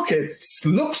bloody market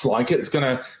looks like it's going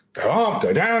to go up,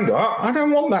 go down, go up. I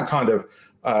don't want that kind of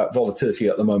volatility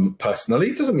at the moment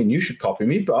personally. It doesn't mean you should copy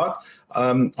me, but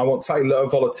I want slightly lower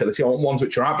volatility. I want ones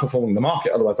which are outperforming the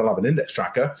market, otherwise I'll have an index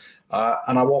tracker.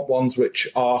 And I want ones which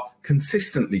are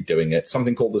consistently doing it,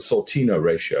 something called the Sortino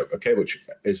ratio, okay, which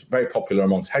is very popular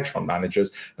amongst hedge fund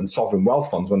managers and sovereign wealth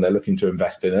funds when they're looking to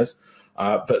invest in us.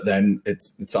 But then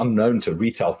it's unknown to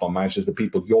retail fund managers, the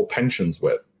people your pension's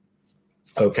with.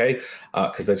 Okay,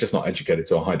 because they're just not educated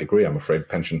to a high degree, I'm afraid,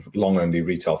 pension long-only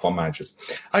retail fund managers.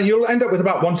 And you'll end up with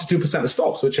about 1 to 2% of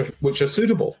stocks which are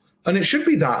suitable. And it should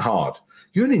be that hard.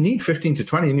 You only need 15 to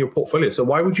 20 in your portfolio. So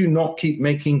why would you not keep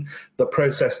making the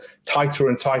process tighter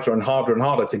and tighter and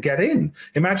harder to get in?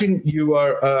 Imagine you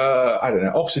are, I don't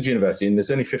know, Oxford University, and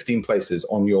there's only 15 places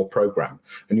on your program,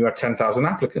 and you have 10,000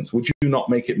 applicants. Would you not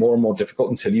make it more and more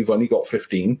difficult until you've only got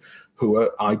 15 who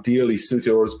are ideally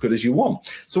suited or as good as you want?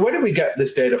 So where do we get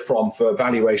this data from for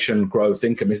valuation, growth,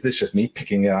 income? Is this just me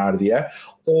picking it out of the air?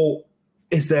 Or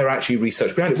is there actually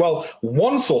research behind it? Well,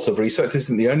 one source of research, this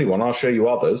isn't the only one, I'll show you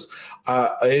others,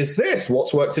 is this: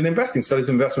 what's worked in investing, studies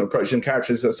of investment approaches and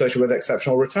characteristics associated with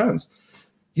exceptional returns.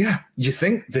 Yeah, you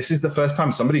think this is the first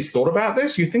time somebody's thought about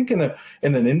this? You think in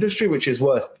an industry which is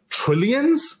worth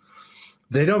trillions,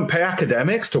 they don't pay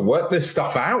academics to work this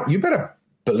stuff out? You better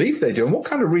believe they do. And what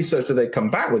kind of research do they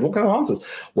come back with? What kind of answers?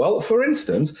 Well, for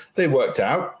instance, they worked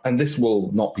out, and this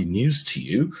will not be news to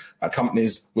you,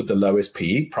 companies with the lowest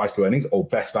PE, price to earnings, or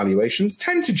best valuations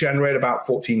tend to generate about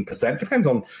 14%. Depends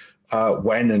on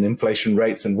when and inflation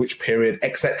rates and which period,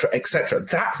 et cetera, et cetera.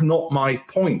 That's not my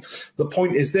point. The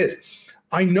point is this: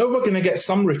 I know we're going to get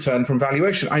some return from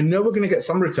valuation. I know we're going to get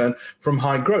some return from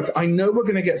high growth. I know we're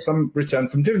going to get some return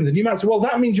from dividends. And you might say, well,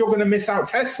 that means you're going to miss out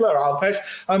Tesla, Alpesh,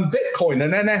 and Bitcoin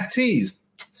and NFTs.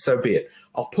 So be it.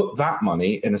 I'll put that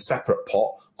money in a separate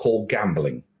pot called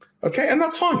gambling. Okay, and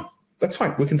that's fine. That's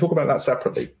fine. We can talk about that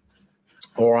separately.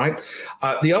 All right.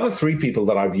 The other three people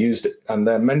that I've used, and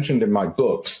they're mentioned in my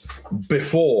books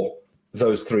before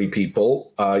those three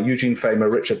people, Eugene Famer,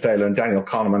 Richard Thaler, and Daniel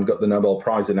Kahneman, got the Nobel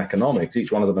Prize in economics,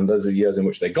 each one of them, and those are the years in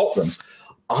which they got them.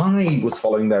 I was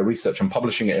following their research and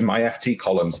publishing it in my FT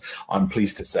columns, I'm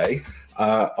pleased to say.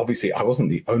 Obviously, I wasn't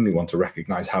the only one to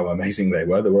recognize how amazing they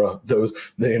were. There were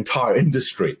the entire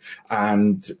industry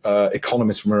and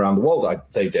economists from around the world,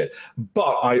 they did.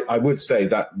 But I would say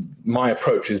that my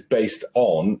approach is based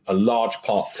on a large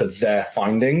part to their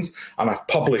findings. And I've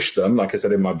published them, like I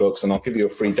said, in my books. And I'll give you a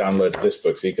free download of this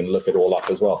book so you can look it all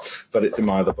up as well. But it's in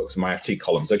my other books, in my FT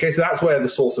columns. Okay, so that's where the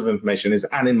source of information is.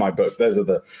 And in my book, those are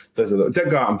the don't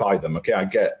go out and buy them. Okay, I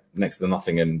get next to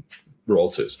nothing in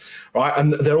royalties, right?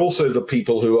 And they're also the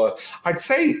people who are, I'd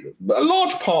say, a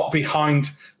large part behind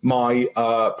my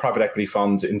private equity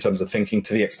funds in terms of thinking,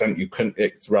 to the extent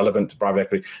it's relevant to private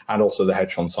equity, and also the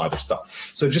hedge fund side of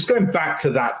stuff. So just going back to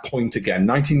that point again,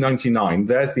 1999,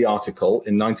 there's the article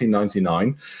in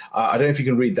 1999. I don't know if you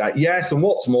can read that. Yes, and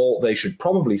what's more, they should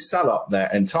probably sell up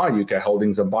their entire UK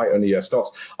holdings and buy only US stocks.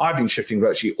 I've been shifting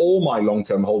virtually all my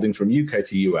long-term holdings from UK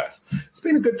to US. It's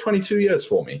been a good 22 years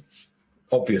for me,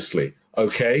 obviously.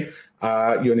 Okay,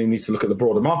 you only need to look at the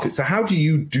broader market. So how do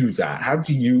you do that? How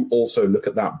do you also look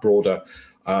at that broader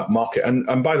market?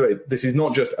 And by the way, this is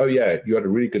not just, oh yeah, you had a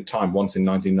really good time once in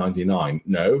 1999.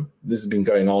 No, this has been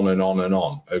going on and on and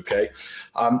on. Okay,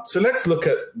 so let's look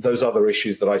at those other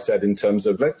issues that I said in terms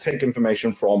of, let's take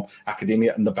information from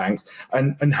academia and the banks,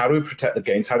 and how do we protect the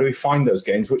gains? How do we find those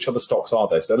gains? Which other stocks are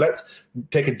there? So let's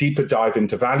take a deeper dive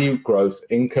into value, growth,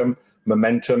 income,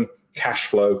 momentum, cash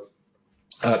flow,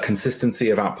 consistency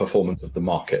of outperformance of the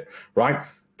market, right?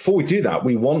 Before we do that,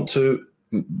 we want to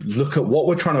look at what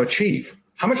we're trying to achieve.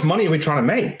 How much money are we trying to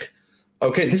make?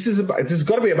 Okay, this has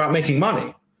got to be about making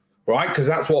money, right? Because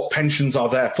that's what pensions are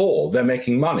there for. They're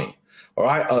making money, all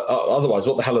right? Otherwise,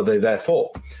 what the hell are they there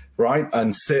for, right?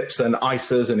 And SIPs and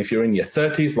ISAs, and if you're in your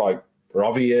 30s, like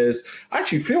Ravi is,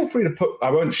 actually feel free to put,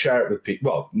 I won't share it with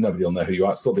people, well, nobody will know who you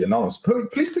are, it'll still be anonymous.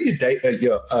 Please put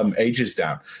your ages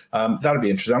down. That'll be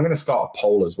interesting. I'm going to start a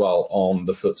poll as well on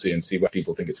the FTSE and see where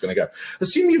people think it's going to go.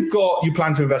 Assume you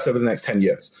plan to invest over the next 10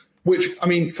 years, which, I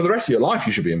mean, for the rest of your life,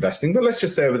 you should be investing, but let's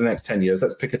just say over the next 10 years,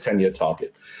 let's pick a 10-year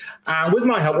target. And with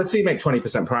my help, let's say you make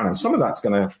 20% per annum. Some of that's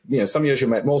going to, some years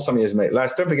you'll make more, some years you make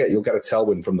less. Don't forget, you'll get a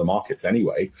tailwind from the markets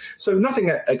anyway. So nothing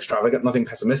extravagant, nothing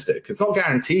pessimistic. It's not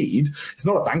guaranteed. It's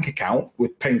not a bank account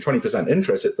with paying 20%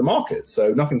 interest. It's the market.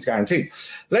 So nothing's guaranteed.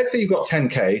 Let's say you've got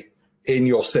 10K in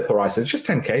your SIP or ISA. It's just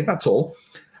 10K, that's all,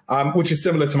 which is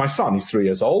similar to my son. He's 3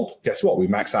 years old. Guess what? We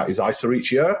max out his ISA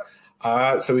each year.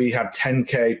 So he had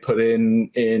 10K put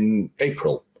in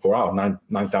April. Or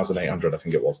 9,800, I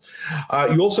think it was.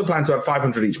 You also plan to add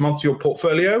 500 each month to your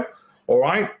portfolio, all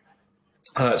right?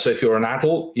 So if you're an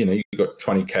adult, you've got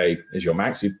 20K is your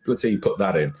max. Let's say you put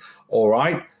that in, all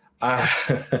right?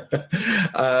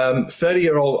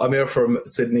 30-year-old Amir from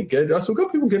Sydney, good. So we've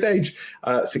got people good age.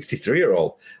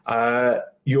 63-year-old.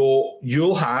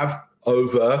 You'll have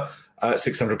over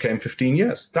 600K in 15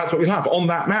 years. That's what you'll have on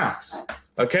that maths.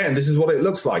 Okay, and this is what it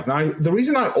looks like. Now, the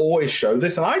reason I always show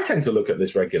this, and I tend to look at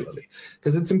this regularly,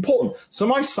 because it's important. So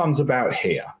my son's about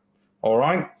here, all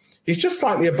right? He's just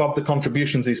slightly above the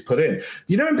contributions he's put in.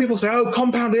 You know, when people say, oh,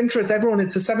 compound interest, everyone,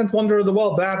 it's the seventh wonder of the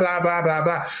world, blah, blah, blah, blah,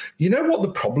 blah. You know what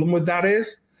the problem with that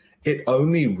is? It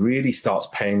only really starts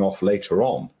paying off later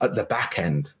on at the back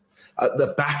end. At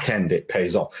the back end, it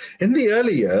pays off. In the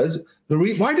early years,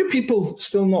 why do people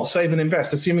still not save and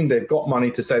invest, assuming they've got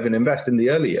money to save and invest in the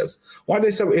early years? Why are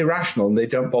they so irrational and they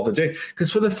don't bother doing?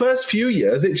 Because for the first few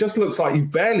years, it just looks like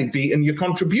you've barely beaten your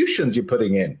contributions you're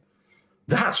putting in.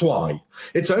 That's why.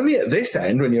 It's only at this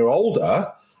end when you're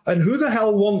older, and who the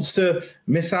hell wants to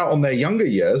miss out on their younger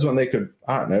years when they could,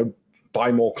 I don't know,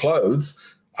 buy more clothes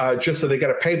just so they get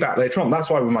a payback later on? That's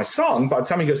why with my son, by the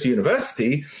time he goes to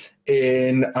university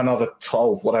in another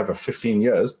 12, whatever, 15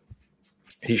 years,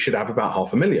 he should have about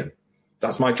 $500,000.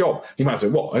 That's my job. You might say,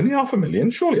 what, only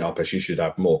 $500,000? Surely Alpesh, you should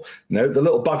have more. No, the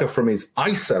little bugger from his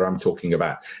ISA I'm talking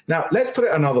about. Now, let's put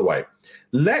it another way.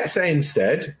 Let's say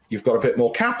instead you've got a bit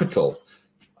more capital.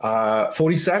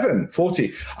 47,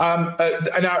 40. Now,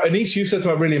 Anise, you said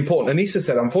something really important. Anisa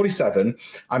said, I'm 47.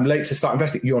 I'm late to start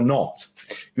investing. You're not.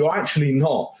 You're actually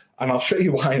not. And I'll show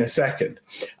you why in a second.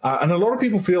 And a lot of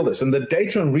people feel this. And the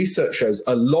data and research shows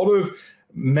a lot of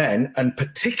men, and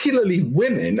particularly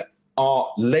women,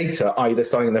 are later, i.e. they're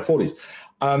starting in their 40s.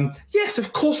 Yes,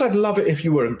 of course, I'd love it if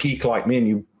you were a geek like me and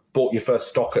you bought your first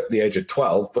stock at the age of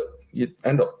 12, but you'd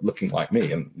end up looking like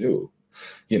me. And, you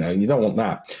know, you don't want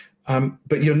that.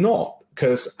 But you're not,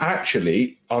 because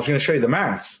actually, I was going to show you the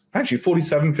maths. Actually,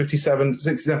 47, 57,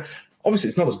 67. Obviously,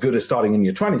 it's not as good as starting in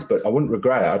your 20s, but I wouldn't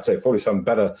regret it. I'd say 47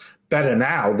 better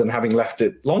now than having left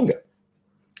it longer.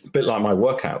 A bit like my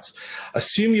workouts.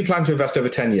 Assume you plan to invest over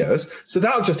 10 years. So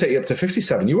that'll just take you up to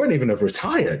 57. You won't even have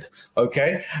retired,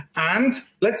 okay? And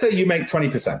let's say you make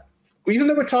 20%. Well, even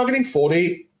though we're targeting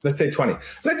 40, let's say 20.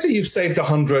 Let's say you've saved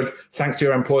 100 thanks to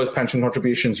your employer's pension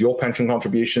contributions, your pension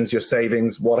contributions, your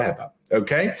savings, whatever,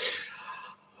 okay?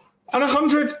 And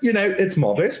 100, you know, it's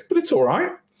modest, but it's all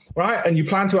right, right? And you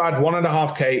plan to add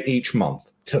 1.5K each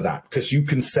month to that because you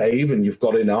can save and you've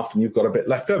got enough and you've got a bit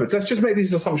left over. Let's just make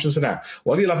these assumptions for now.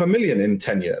 Well, you'll have $1 million in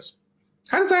 10 years.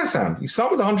 How does that sound? You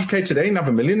start with 100K today and have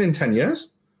 $1 million in 10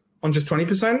 years on just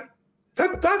 20%?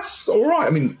 That's all right. I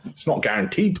mean, it's not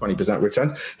guaranteed 20%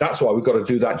 returns. That's why we've got to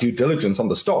do that due diligence on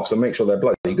the stocks and make sure they're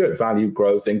bloody good. Value,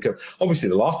 growth, income. Obviously,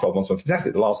 the last 12 months were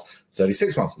fantastic. The last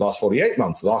 36 months, the last 48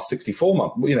 months, the last 64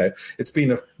 months, you know, it's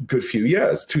been a good few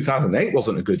years. 2008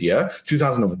 wasn't a good year.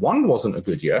 2001 wasn't a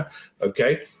good year.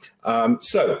 Okay.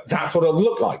 So that's what it'll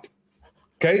look like.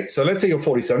 Okay. So let's say you're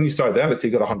 47, you started there. Let's say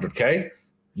you got 100K.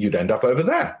 You'd end up over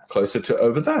there, closer to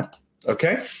over there.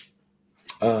 Okay.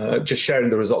 Just sharing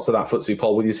the results of that FTSE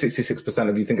poll with you. 66%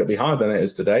 of you think it'll be higher than it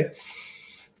is today.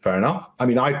 Fair enough. I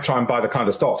mean, I try and buy the kind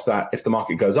of stocks that if the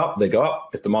market goes up, they go up.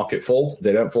 If the market falls,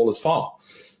 they don't fall as far.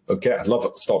 Okay, I'd love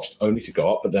stocks only to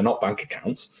go up, but they're not bank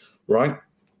accounts, right?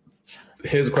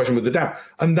 Here's a question with the Dow.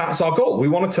 And that's our goal. We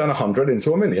want to turn 100 into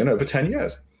 $1 million over 10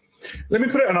 years. Let me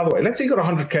put it another way. Let's say you've got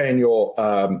 100K in your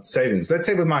savings. Let's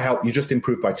say with my help, you just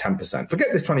improve by 10%. Forget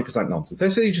this 20% nonsense.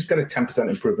 Let's say you just get a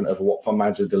 10% improvement over what fund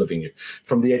manager is delivering you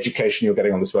from the education you're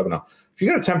getting on this webinar. If you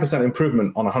get a 10%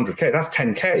 improvement on 100K, that's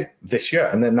 10K this year.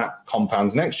 And then that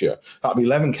compounds next year. That'll be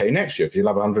 11K next year because you'll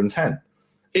have 110.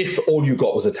 If all you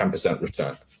got was a 10%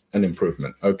 return, an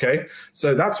improvement, okay?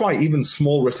 So that's why even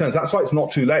small returns, that's why it's not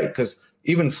too late, because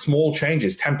even small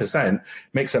changes, 10%,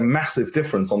 makes a massive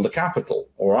difference on the capital,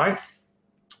 all right?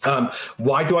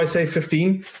 Why do I say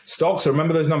 15 stocks? So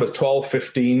remember those numbers, 12,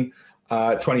 15,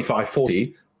 25,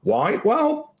 40. Why?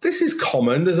 Well, this is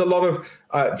common. There's a lot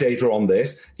of data on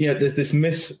this. You know, there's this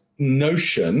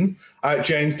notion,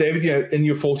 James, David, you know, in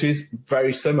your 40s,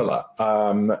 very similar,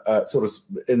 sort of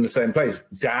in the same place.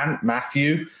 Dan,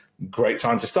 Matthew, great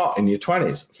time to start in your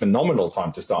 20s. Phenomenal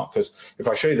time to start, because if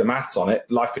I show you the maths on it,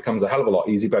 life becomes a hell of a lot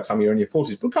easier by the time you're in your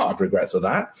 40s. But can't have regrets of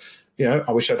that. You know,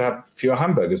 I wish I'd had fewer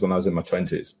hamburgers when I was in my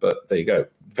 20s, but there you go.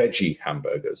 Veggie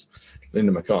hamburgers,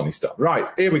 Linda McCartney stuff. Right,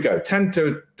 here we go.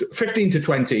 15 to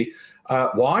 20.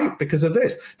 Why? Because of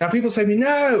this. Now, people say to me,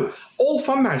 no, all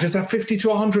fund managers have 50 to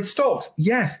 100 stocks.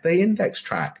 Yes, they index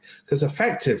track, because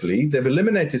effectively they've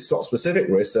eliminated stock-specific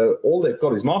risk, so all they've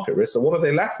got is market risk. So what are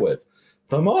they left with?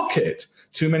 The market,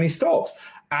 too many stocks.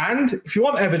 And if you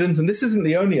want evidence, and this isn't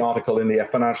the only article in the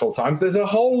Financial Times, there's a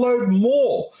whole load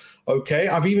more, okay?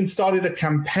 I've even started a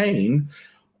campaign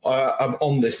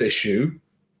on this issue.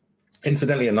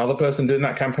 Incidentally, another person doing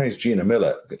that campaign is Gina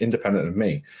Miller, independent of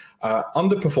me.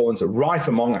 Underperformance rife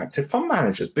among active fund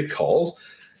managers, because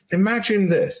imagine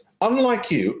this.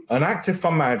 Unlike you, an active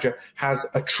fund manager has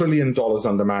 $1 trillion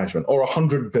under management, or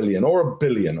 100 billion, or 1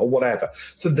 billion, or whatever.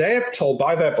 So they're told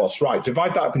by their boss, right,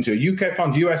 divide that up into a UK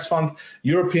fund, US fund,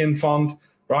 European fund,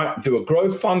 right? Do a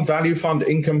growth fund, value fund,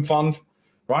 income fund,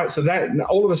 right? So that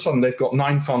all of a sudden they've got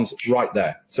 9 funds right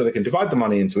there. So they can divide the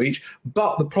money into each.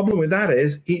 But the problem with that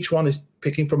is each one is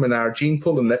picking from a narrow gene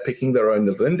pool and they're picking their own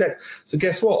little index. So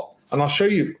guess what? And I'll show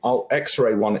you, I'll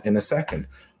x-ray one in a second.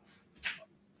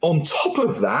 On top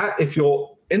of that, if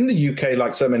you're in the UK,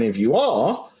 like so many of you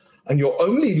are, and you're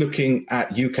only looking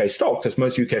at UK stocks, as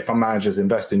most UK fund managers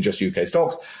invest in just UK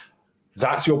stocks,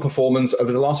 that's your performance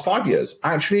over the last 5 years.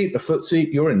 Actually, the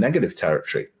FTSE, you're in negative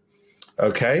territory,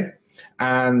 okay?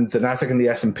 And the Nasdaq and the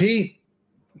S&P,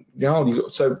 you know,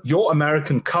 so your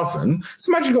American cousin,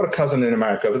 so imagine you've got a cousin in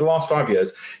America over the last 5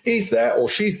 years, he's there or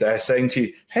she's there saying to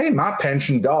you, hey, my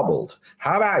pension doubled.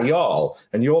 How about y'all?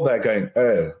 And you're there going,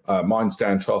 oh, mine's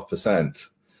down 12%.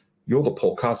 You're the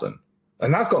poor cousin.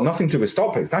 And that's got nothing to do with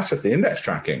stock picks. That's just the index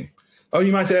tracking. Oh,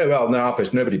 you might say, oh, well, no,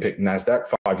 Alpish, nobody picked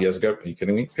NASDAQ 5 years ago. Are you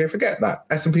kidding me? Okay, forget that.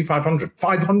 S&P 500,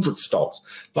 500 stocks,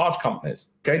 large companies.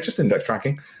 Okay, just index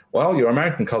tracking. Well, your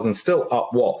American cousin's still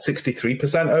up, what,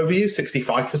 63% over you,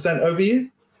 65% over you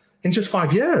in just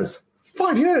 5 years.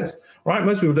 5 years, right?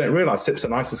 Most people don't realize SIPs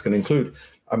and ISAs can include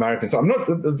Americans. So I'm not,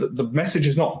 the message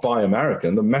is not buy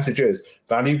American. The message is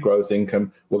value, growth,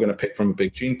 income. We're going to pick from a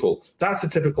big gene pool. That's a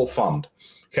typical fund.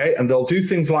 Okay, and they'll do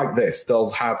things like this. They'll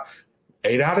have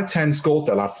 8 out of 10 scores.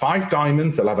 They'll have 5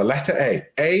 diamonds. They'll have a letter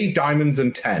A, diamonds,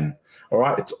 and 10. All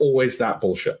right, it's always that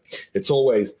bullshit. It's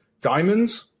always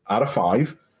diamonds out of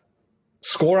 5,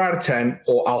 score out of 10,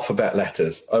 or alphabet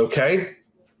letters. Okay,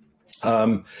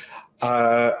 that's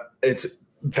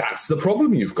the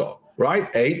problem you've got, right?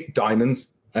 8 diamonds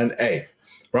and A,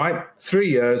 right? 3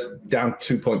 years down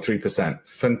 2.3%.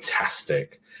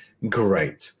 Fantastic,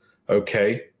 great.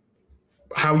 Okay.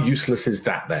 How useless is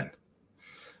that then?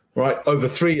 Right, over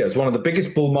 3 years, one of the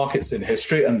biggest bull markets in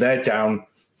history, and they're down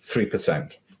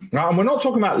 3%. Now, and we're not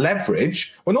talking about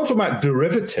leverage. We're not talking about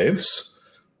derivatives.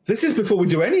 This is before we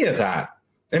do any of that.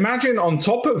 Imagine on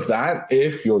top of that,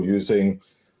 if you're using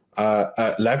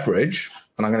leverage,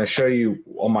 and I'm going to show you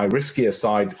on my riskier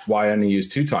side why I only use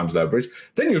 2 times leverage,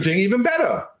 then you're doing even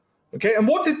better. Okay, and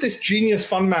what did this genius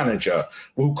fund manager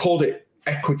who called it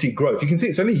equity growth? You can see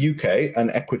it's only UK and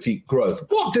equity growth.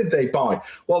 What did they buy?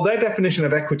 Well, their definition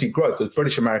of equity growth was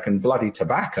British American bloody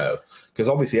tobacco, because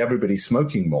obviously everybody's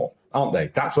smoking more, aren't they?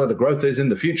 That's where the growth is in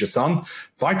the future, son.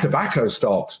 Buy tobacco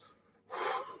stocks.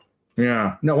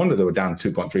 Yeah, no wonder they were down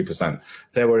 2.3%.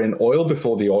 They were in oil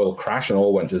before the oil crash and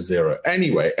oil went to zero.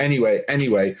 Anyway,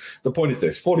 the point is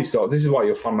this, 40 stocks. This is why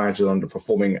your fund manager is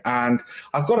underperforming. And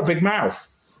I've got a big mouth.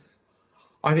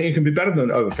 I think you can be better than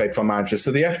overpaid fund managers.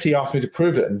 So the FT asked me to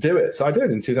prove it and do it. So I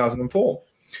did in 2004.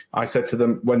 I said to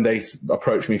them when they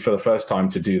approached me for the first time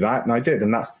to do that, and I did.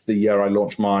 And that's the year I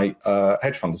launched my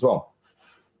hedge fund as well.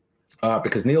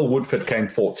 Because Neil Woodford came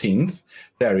 14th.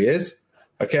 There he is.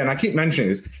 Okay, and I keep mentioning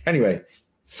this. Anyway,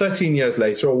 13 years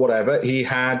later or whatever, he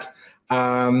had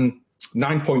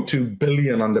 9.2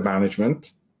 billion under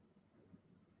management.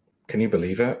 Can you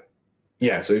believe it?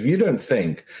 Yeah, so if you don't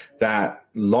think that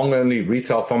long-only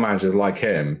retail fund managers like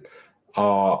him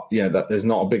are, you know, that there's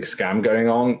not a big scam going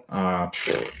on,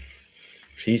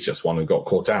 he's just one who got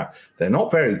caught out. They're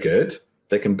not very good.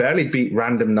 They can barely beat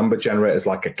random number generators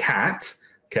like a cat.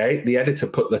 Okay, the editor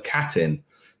put the cat in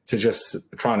to just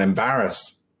try and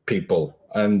embarrass people.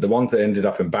 And the ones that ended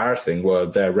up embarrassing were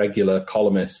their regular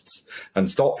columnists and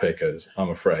stock pickers, I'm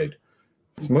afraid.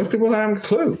 Most people don't have a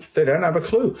clue. They don't have a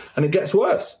clue. And it gets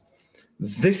worse.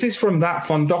 This is from that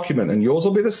fund document, and yours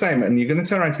will be the same. And you're going to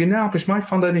turn around and say, no, but my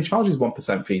fund only charges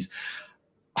 1% fees.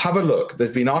 Have a look.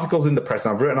 There's been articles in the press,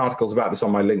 and I've written articles about this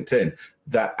on my LinkedIn,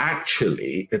 that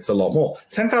actually it's a lot more.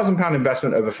 £10,000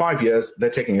 investment over 5 years, they're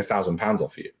taking £1,000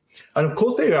 off you. And of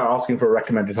course they are asking for a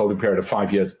recommended holding period of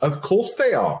 5 years. Of course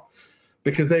they are,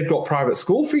 because they've got private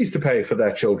school fees to pay for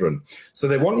their children. So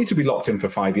they want you to be locked in for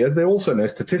 5 years. They also know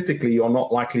statistically you're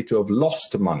not likely to have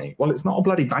lost money. Well, it's not a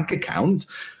bloody bank account,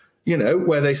 you know,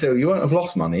 where they say, oh, you won't have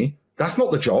lost money. That's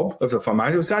not the job of a fund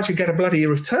manager. It's to actually get a bloody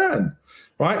return,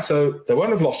 right? So they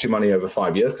won't have lost your money over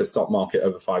 5 years, because stock market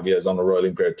over 5 years on a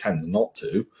rolling period tends not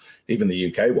to, even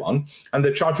the UK one. And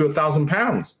they charge you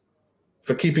 £1,000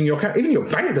 for keeping your capital. Even your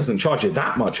bank doesn't charge you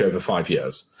that much over 5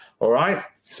 years, all right?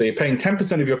 So you're paying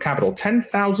 10% of your capital,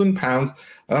 £10,000.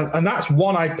 And that's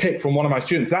one I picked from one of my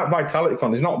students. That Vitality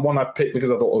Fund is not one I picked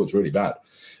because I thought, oh, it's really bad.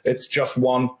 It's just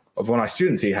one of one of my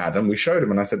students he had. And we showed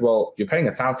him, and I said, well, you're paying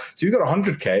 1,000. So you've got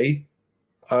 100K,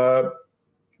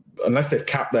 unless they've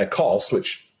capped their costs,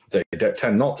 which they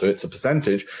tend not to, it's a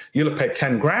percentage, you'll have paid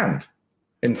 10 grand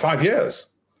in 5 years.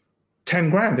 10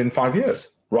 grand in 5 years,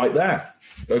 right there.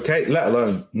 Okay, let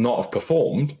alone not have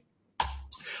performed.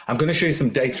 I'm going to show you some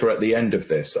data at the end of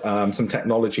this, some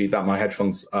technology that my hedge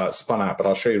funds spun out, but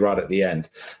I'll show you right at the end.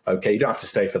 Okay, you don't have to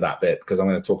stay for that bit because I'm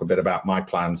going to talk a bit about my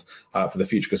plans for the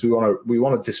future, because we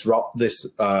want to disrupt this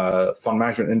fund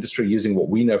management industry using what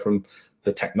we know from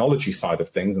the technology side of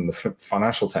things and the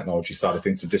financial technology side of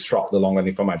things to disrupt the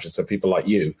long-only fund managers, so people like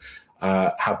you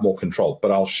have more control.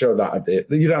 But I'll show that at the,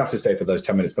 you don't have to stay for those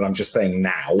 10 minutes, but I'm just saying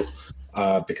now,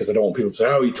 because I don't want people to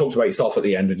say, oh, you talked about yourself at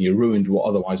the end and you ruined what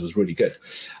otherwise was really good.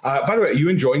 By the way, are you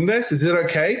enjoying this? Is it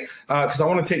okay? Because I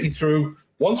want to take you through,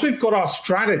 once we've got our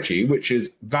strategy, which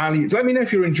is value, let me know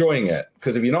if you're enjoying it,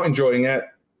 because if you're not enjoying it,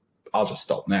 I'll just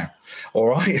stop now. All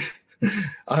right.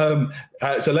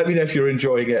 So let me know if you're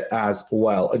enjoying it as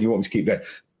well and you want me to keep going.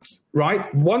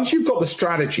 Right. Once you've got the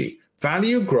strategy,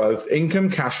 value, growth, income,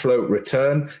 cash flow,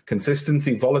 return,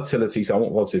 consistency, volatility. So I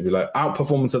want volatility to be like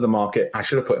outperformance of the market. I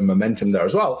should have put in momentum there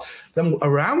as well. Then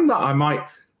around that, I might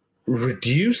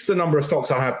reduce the number of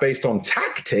stocks I have based on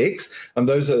tactics. And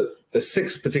those are the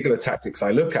 6 particular tactics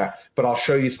I look at, but I'll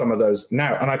show you some of those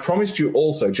now. And I promised you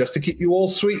also, just to keep you all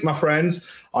sweet, my friends,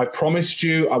 I promised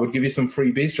you I would give you some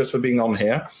freebies just for being on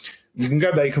here. You can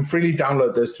go there, you can freely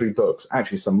download those 3 books,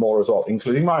 actually some more as well,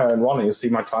 including my own one, and you'll see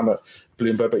my time at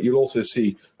Bloomberg, but you'll also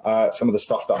see some of the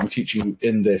stuff that I'm teaching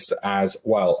in this as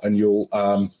well, and you'll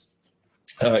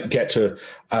get to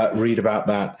read about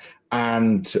that.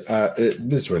 And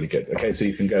it's really good. Okay, so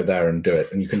you can go there and do it.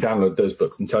 And you can download those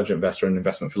books, Intelligent Investor and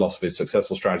Investment Philosophies,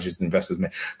 Successful Strategies Investors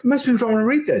Make. But most people don't want to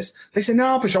read this. They say,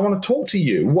 no, Alpesh, I want to talk to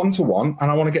you one-to-one, and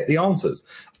I want to get the answers.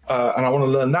 And I want to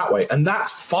learn that way. And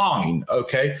that's fine,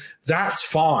 okay? That's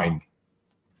fine.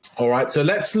 All right, so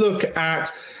let's look at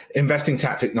investing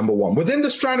tactic number 1. Within the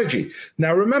strategy.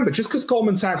 Now, remember, just because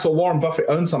Goldman Sachs or Warren Buffett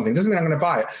owns something doesn't mean I'm going to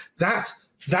buy it.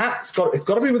 It's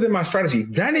got to be within my strategy.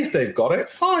 Then if they've got it,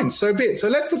 fine, so be it. So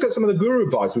let's look at some of the guru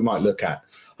buys we might look at.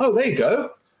 Oh, there you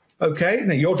go. Okay,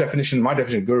 now your definition, my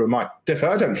definition of guru might differ.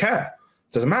 I don't care.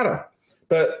 Doesn't matter.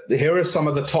 But here are some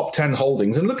of the top 10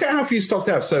 holdings. And look at how few stocks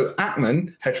they have. So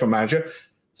Ackman, hedge fund manager,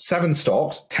 7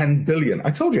 stocks, 10 billion.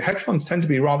 I told you, hedge funds tend to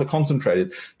be rather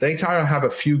concentrated. They try to have a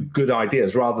few good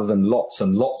ideas rather than lots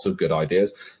and lots of good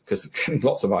ideas, because getting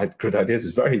lots of good ideas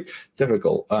is very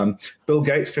difficult. Bill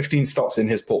Gates, 15 stocks in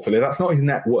his portfolio. That's not his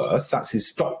net worth. That's his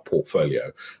stock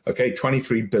portfolio. Okay,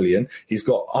 23 billion. He's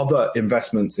got other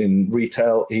investments in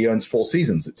retail. He owns Four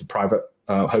Seasons. It's a private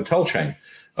hotel chain.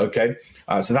 Okay,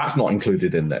 so that's not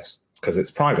included in this because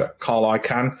it's private. Carl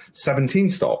Icahn, 17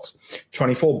 stocks,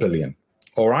 24 billion.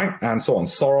 All right, and so on.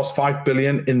 Soros, 5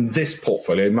 billion in this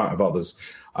portfolio. He might have others.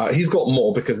 He's got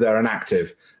more because they're an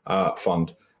active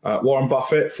fund. Warren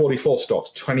Buffett, 44 stocks,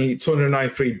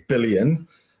 293 billion.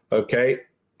 Okay,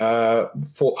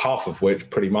 for half of which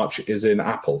pretty much is in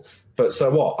Apple. But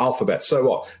so what? Alphabet, so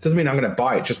what? Doesn't mean I'm going to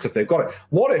buy it just because they've got it.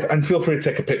 What if, and feel free to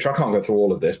take a picture, I can't go through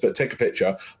all of this, but take a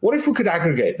picture. What if we could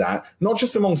aggregate that, not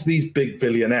just amongst these big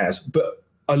billionaires, but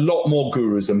a lot more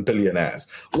gurus and billionaires?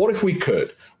 What if we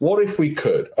could? What if we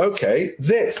could? Okay,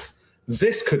 this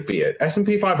could be it.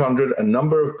 S&P 500, a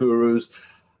number of gurus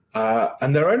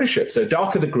and their ownership. So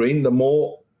darker the green, the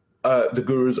more the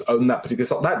gurus own that particular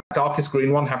stock. That darkest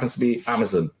green one happens to be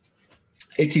Amazon.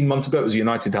 18 months ago, it was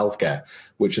United Healthcare,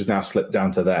 which has now slipped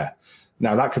down to there.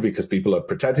 Now, that could be because people are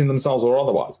protecting themselves or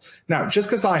otherwise. Now, just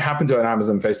because I happen to own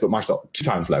Amazon, Facebook, Microsoft, 2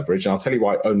 times leverage, and I'll tell you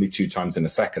why only 2 times in a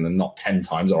second and not 10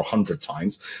 times or 100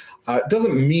 times,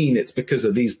 doesn't mean it's because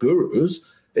of these gurus.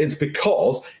 It's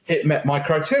because it met my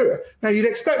criteria. Now, you'd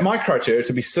expect my criteria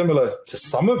to be similar to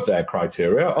some of their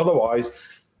criteria. Otherwise,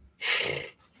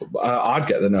 I'd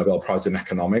get the Nobel Prize in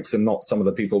economics and not some of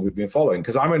the people we've been following,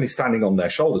 because I'm only standing on their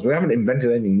shoulders. We haven't invented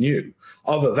anything new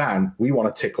other than we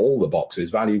want to tick all the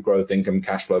boxes: value, growth, income,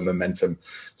 cash flow, momentum,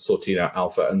 Sortino,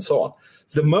 alpha, and so on.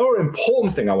 The more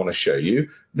important thing I want to show you,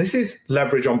 this is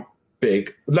leverage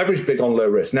big on low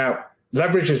risk. Now,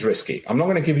 leverage is risky. I'm not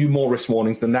going to give you more risk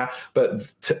warnings than that,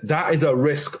 but that is a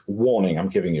risk warning I'm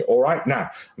giving you. All right.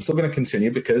 Now, I'm still going to continue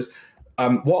because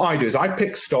what I do is I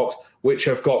pick stocks which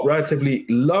have got relatively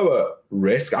lower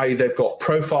risk, i.e. they've got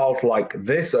profiles like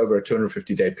this over a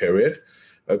 250-day period.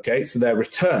 Okay, so their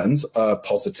returns are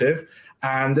positive,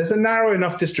 and there's a narrow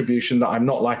enough distribution that I'm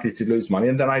not likely to lose money,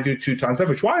 and then I do 2 times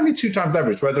leverage. Why only 2 times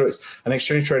leverage, whether it's an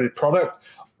exchange-traded product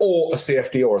or a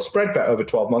CFD or a spread bet over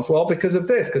 12 months? Well, because of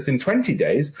this, because in 20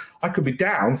 days, I could be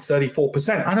down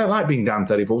 34%. I don't like being down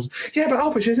 34%. Yeah, but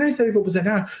Alpesh, it's only 34%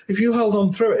 now. If you held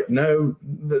on through it, no,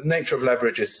 the nature of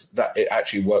leverage is that it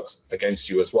actually works against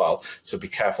you as well. So be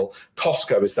careful.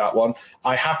 Costco is that one.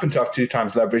 I happen to have 2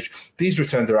 times leverage. These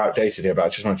returns are outdated here, but I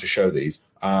just wanted to show these.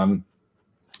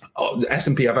 The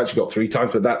S&P I've actually got 3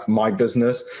 times, but that's my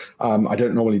business. I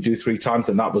don't normally do 3 times,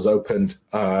 and that was opened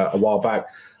a while back.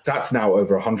 That's now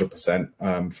over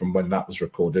 100% from when that was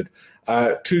recorded.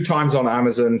 2 times on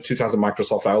Amazon, 2 times on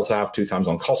Microsoft. I also have 2 times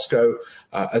on Costco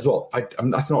as well.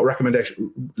 That's not a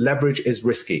recommendation. Leverage is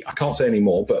risky. I can't say any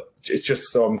more, but it's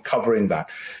just so I'm covering that.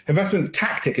 Investment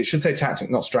tactic, it should say tactic,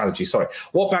 not strategy, sorry.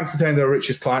 What banks are saying their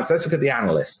richest clients? Let's look at the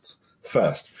analysts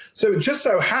first. So it just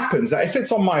so happens that if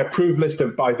it's on my approved list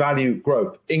of by value,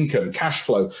 growth, income, cash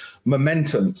flow,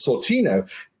 momentum, Sortino,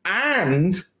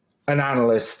 and an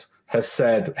analyst has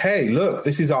said, hey, look,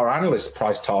 this is our analyst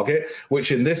price target, which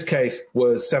in this case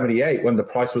was 78 when the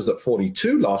price was at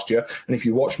 42 last year. And if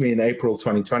you watch me in April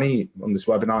 2020 on this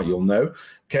webinar, you'll know,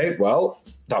 okay, well,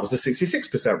 that was a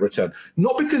 66% return.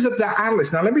 Not because of that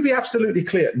analyst. Now, let me be absolutely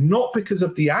clear, not because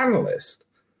of the analyst,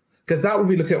 because that would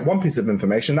be looking at one piece of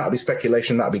information, that would be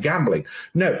speculation, that would be gambling.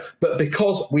 No, but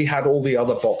because we had all the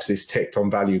other boxes ticked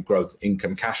on value, growth,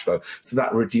 income, cash flow, so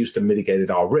that reduced and mitigated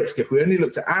our risk. If we only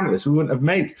looked at analysts, we wouldn't have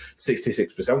made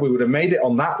 66%. We would have made it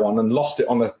on that one and lost it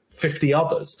on the 50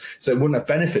 others. So it wouldn't have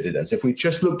benefited us. If we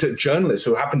just looked at journalists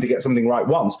who happened to get something right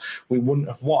once, we wouldn't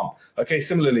have won. Okay,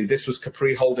 similarly, this was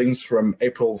Capri Holdings from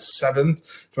April 7th,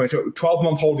 2020.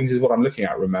 12-month holdings is what I'm looking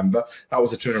at, remember. That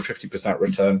was a 250%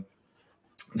 return.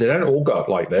 They don't all go up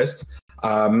like this,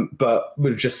 but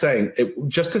we're just saying,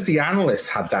 just because the analysts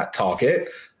had that target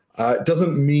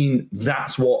doesn't mean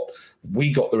that's what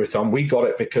we got the return. We got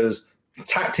it because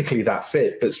tactically that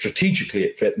fit, but strategically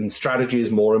it fit, and strategy is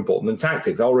more important than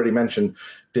tactics. I already mentioned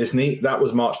Disney. That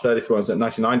was March 30th, when it was at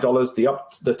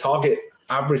 $99. The target,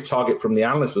 average target from the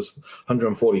analyst was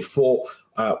 144.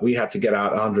 We had to get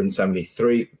out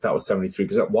 173. That was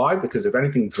 73%. Why? Because if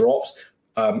anything drops,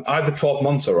 either 12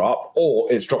 months are up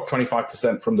or it's dropped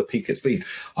 25% from the peak it's been.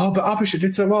 Oh, but Abish, it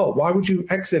did so well. Why would you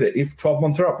exit it if 12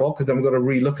 months are up? Well, because then we've got to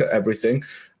relook at everything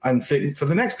and think for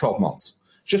the next 12 months.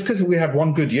 Just because we had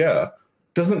one good year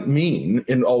doesn't mean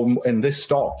in this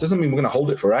stock, doesn't mean we're going to hold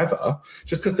it forever.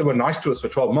 Just because they were nice to us for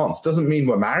 12 months doesn't mean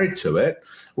we're married to it.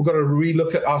 We've got to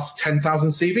relook at our 10,000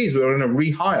 CVs. We're going to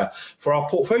rehire for our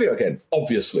portfolio again,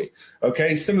 obviously.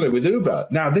 Okay, similar with Uber.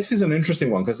 Now, this is an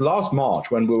interesting one because last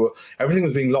March when everything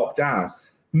was being locked down,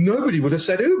 nobody would have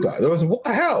said Uber. There was, what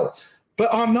the hell?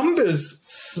 But our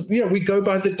numbers, we go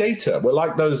by the data. We're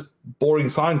like those boring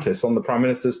scientists on the Prime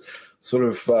Minister's sort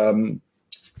of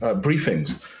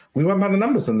briefings. We went by the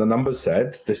numbers, and the numbers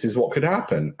said this is what could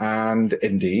happen. And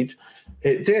indeed,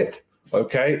 it did.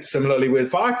 Okay, similarly with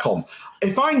Viacom.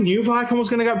 If I knew Viacom was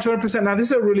going to go up 200%, now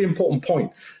this is a really important point,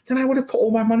 then I would have put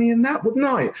all my money in that, wouldn't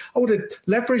I? I would have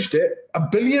leveraged it a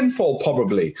billionfold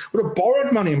probably, would have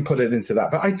borrowed money and put it into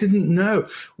that. But I didn't know.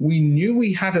 We knew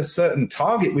we had a certain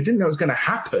target. We didn't know it was going to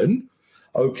happen,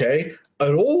 okay,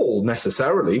 at all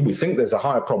necessarily. We think there's a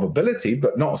higher probability,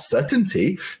 but not a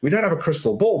certainty. We don't have a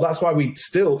crystal ball. That's why we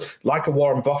still, like a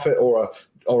Warren Buffett or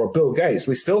a Bill Gates,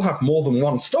 we still have more than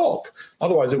one stock.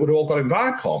 Otherwise, it would have all gone in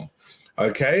Viacom.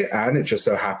 Okay, and it just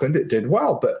so happened it did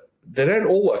well, but they don't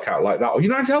all work out like that. Or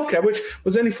United Healthcare, which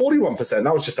was only 41%,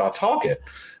 that was just our target.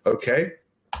 Okay,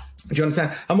 do you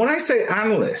understand? And when I say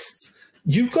analysts,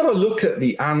 you've got to look at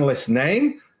the analyst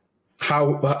name,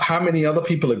 how many other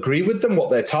people agree with them,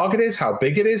 what their target is, how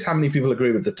big it is, how many people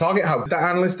agree with the target, how big that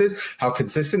analyst is, how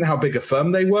consistent, how big a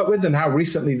firm they work with, and how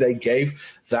recently they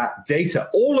gave that data.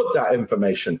 All of that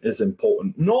information is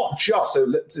important, not just, so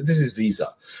this is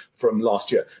Visa from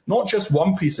last year, not just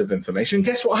one piece of information.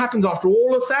 Guess what happens after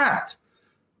all of that?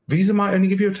 Visa might only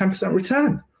give you a 10%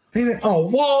 return. And you think, oh,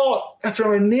 what? That's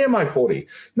nowhere near my 40.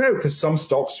 No, because some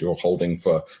stocks you're holding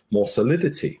for more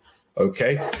solidity.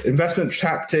 Okay, investment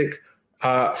tactic.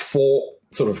 For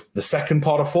sort of the second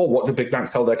part of 4, what do big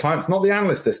banks tell their clients? Not the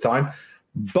analysts this time,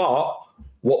 but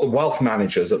what the wealth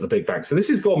managers at the big banks. So this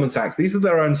is Goldman Sachs. These are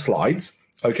their own slides.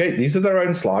 Okay, these are their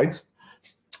own slides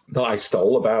that I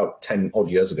stole about 10 odd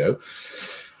years ago.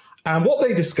 And what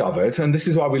they discovered, and this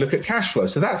is why we look at cash flow.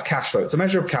 So that's cash flow. It's a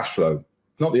measure of cash flow.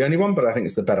 Not the only one, but I think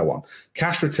it's the better one.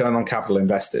 Cash return on capital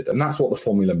invested. And that's what the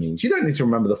formula means. You don't need to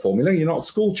remember the formula. You're not a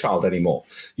school child anymore.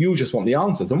 You just want the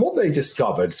answers. And what they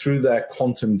discovered through their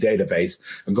quantum database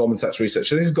and Goldman Sachs research.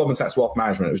 So this is Goldman Sachs Wealth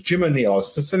Management. It was Jim O'Neill. I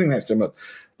was sitting next to him at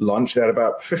lunch. They had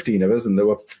about 15 of us, and they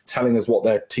were telling us what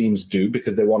their teams do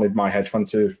because they wanted my hedge fund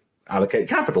to allocate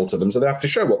capital to them. So they have to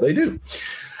show what they do.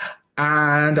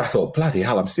 And I thought, bloody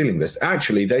hell, I'm stealing this.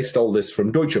 Actually, they stole this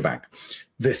from Deutsche Bank,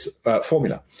 this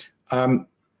formula.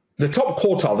 The top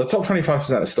quartile, the top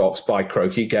 25% of stocks by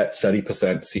Croakey get 30%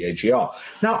 CAGR.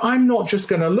 Now, I'm not just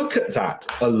going to look at that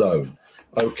alone,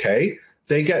 okay?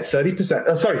 They get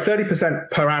 30%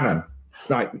 per annum,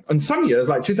 Like, and some years,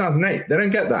 like 2008, they don't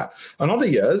get that. And other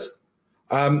years,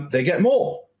 they get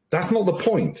more. That's not the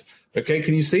point. Okay,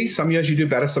 can you see? Some years you do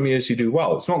better, some years you do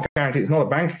well. It's not guaranteed, it's not a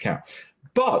bank account.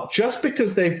 But just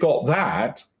because they've got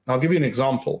that, I'll give you an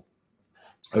example.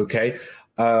 Okay,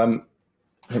 let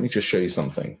me just show you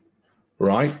something,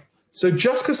 right? So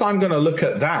just because I'm going to look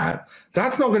at that,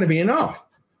 that's not going to be enough,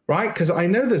 right? Because I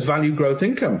know there's value growth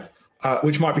income,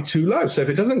 which might be too low. So if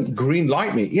it doesn't green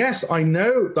light me, yes, I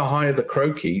know the higher the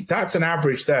croaky, that's an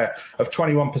average there of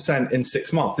 21% in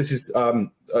 6 months. This is,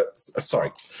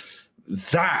 sorry,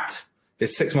 that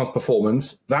is 6 month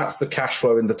performance. That's the cash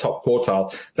flow in the top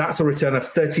quartile. That's a return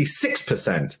of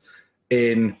 36%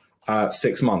 in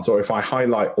 6 months. Or if I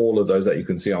highlight all of those that you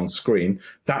can see on screen,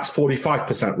 that's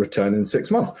 45% return in 6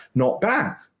 months. Not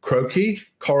bad. Croaky,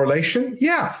 correlation,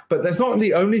 yeah, but that's not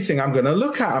the only thing I'm going to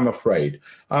look at, I'm afraid,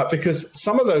 because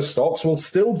some of those stocks will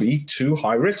still be too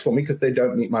high risk for me because they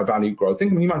don't meet my value growth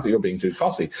income. You might say you're being too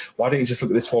fussy. Why don't you just look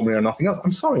at this formula and nothing else?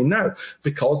 I'm sorry, no,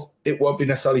 because it won't be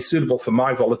necessarily suitable for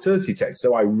my volatility test.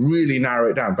 So I really narrow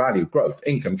it down: value, growth,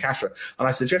 income, cash flow. And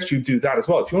I suggest you do that as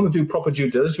well. If you want to do proper due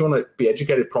diligence, you want to be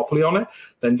educated properly on it,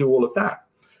 then do all of that.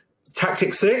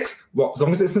 Tactic 6, well, as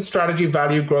long as it's the strategy,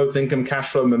 value, growth, income,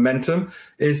 cash flow, momentum,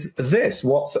 is this.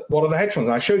 What are the hedge funds?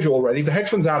 And I showed you already. The hedge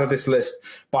funds out of this list,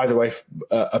 by the way,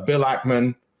 Bill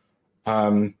Ackman,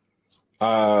 Leon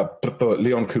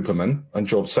Cooperman, and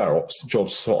George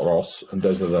Soros, and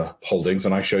those are the holdings.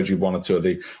 And I showed you one or two of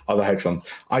the other hedge funds.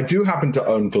 I do happen to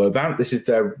own Globant. This is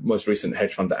their most recent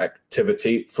hedge fund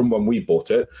activity from when we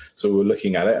bought it. So we were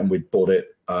looking at it, and we bought it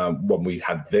when we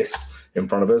had this in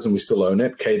front of us, and we still own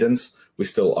it. Cadence, we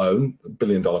still own, $1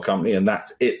 billion company, and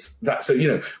that's it. So, you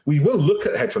know, we will look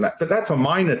at hedge fund, but that's a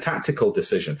minor tactical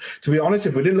decision. To be honest,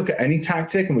 if we didn't look at any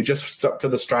tactic and we just stuck to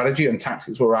the strategy and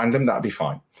tactics were random, that'd be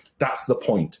fine. That's the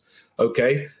point.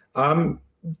 Okay.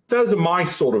 Those are my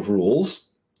sort of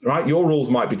rules, right? Your rules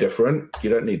might be different. You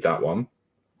don't need that one.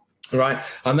 Right.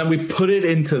 And then we put it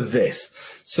into this.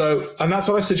 So, and that's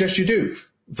what I suggest you do.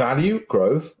 Value,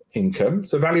 growth, income.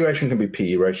 So valuation can be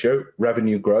PE ratio,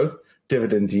 revenue growth,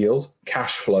 dividend yields,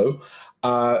 cash flow,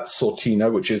 Sortino,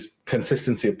 which is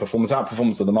consistency of performance,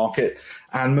 outperformance of the market,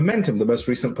 and momentum, the most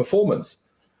recent performance,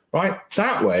 right?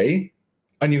 That way,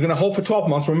 and you're going to hold for 12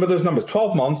 months. Remember those numbers,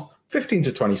 12 months, 15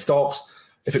 to 20 stocks.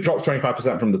 If it drops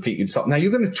 25% from the peak, you'd stop. Now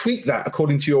you're going to tweak that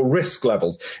according to your risk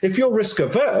levels. If you're risk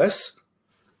averse,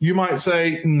 you might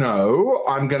say, no,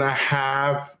 I'm going to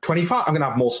have 25, I'm going to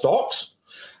have more stocks.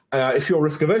 If you're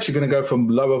risk averse, you're going to go from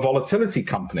lower volatility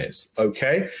companies,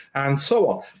 okay, and so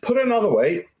on. Put it another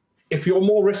way, if you're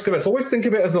more risk averse, always think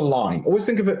of it as a line. Always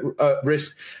think of it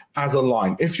risk as a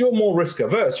line. If you're more risk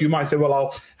averse, you might say, well,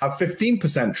 I'll have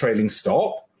 15% trailing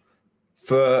stop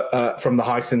for from the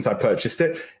high since I purchased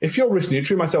it. If you're risk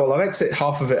neutral, you might say, well, I'll exit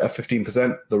half of it at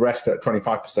 15%, the rest at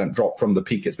 25% drop from the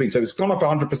peak it's been. So it's gone up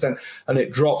 100% and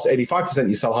it drops 85%,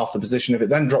 you sell half the position. If it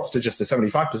then drops to just a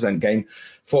 75% gain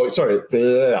for, sorry,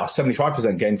 the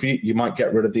 75% gain for you, you might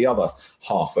get rid of the other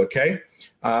half, okay?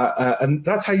 And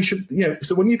that's how you should, you know,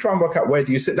 so when you try and work out where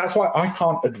do you sit, that's why I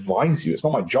can't advise you. It's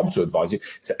not my job to advise you,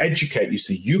 it's to educate you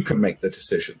so you can make the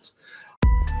decisions.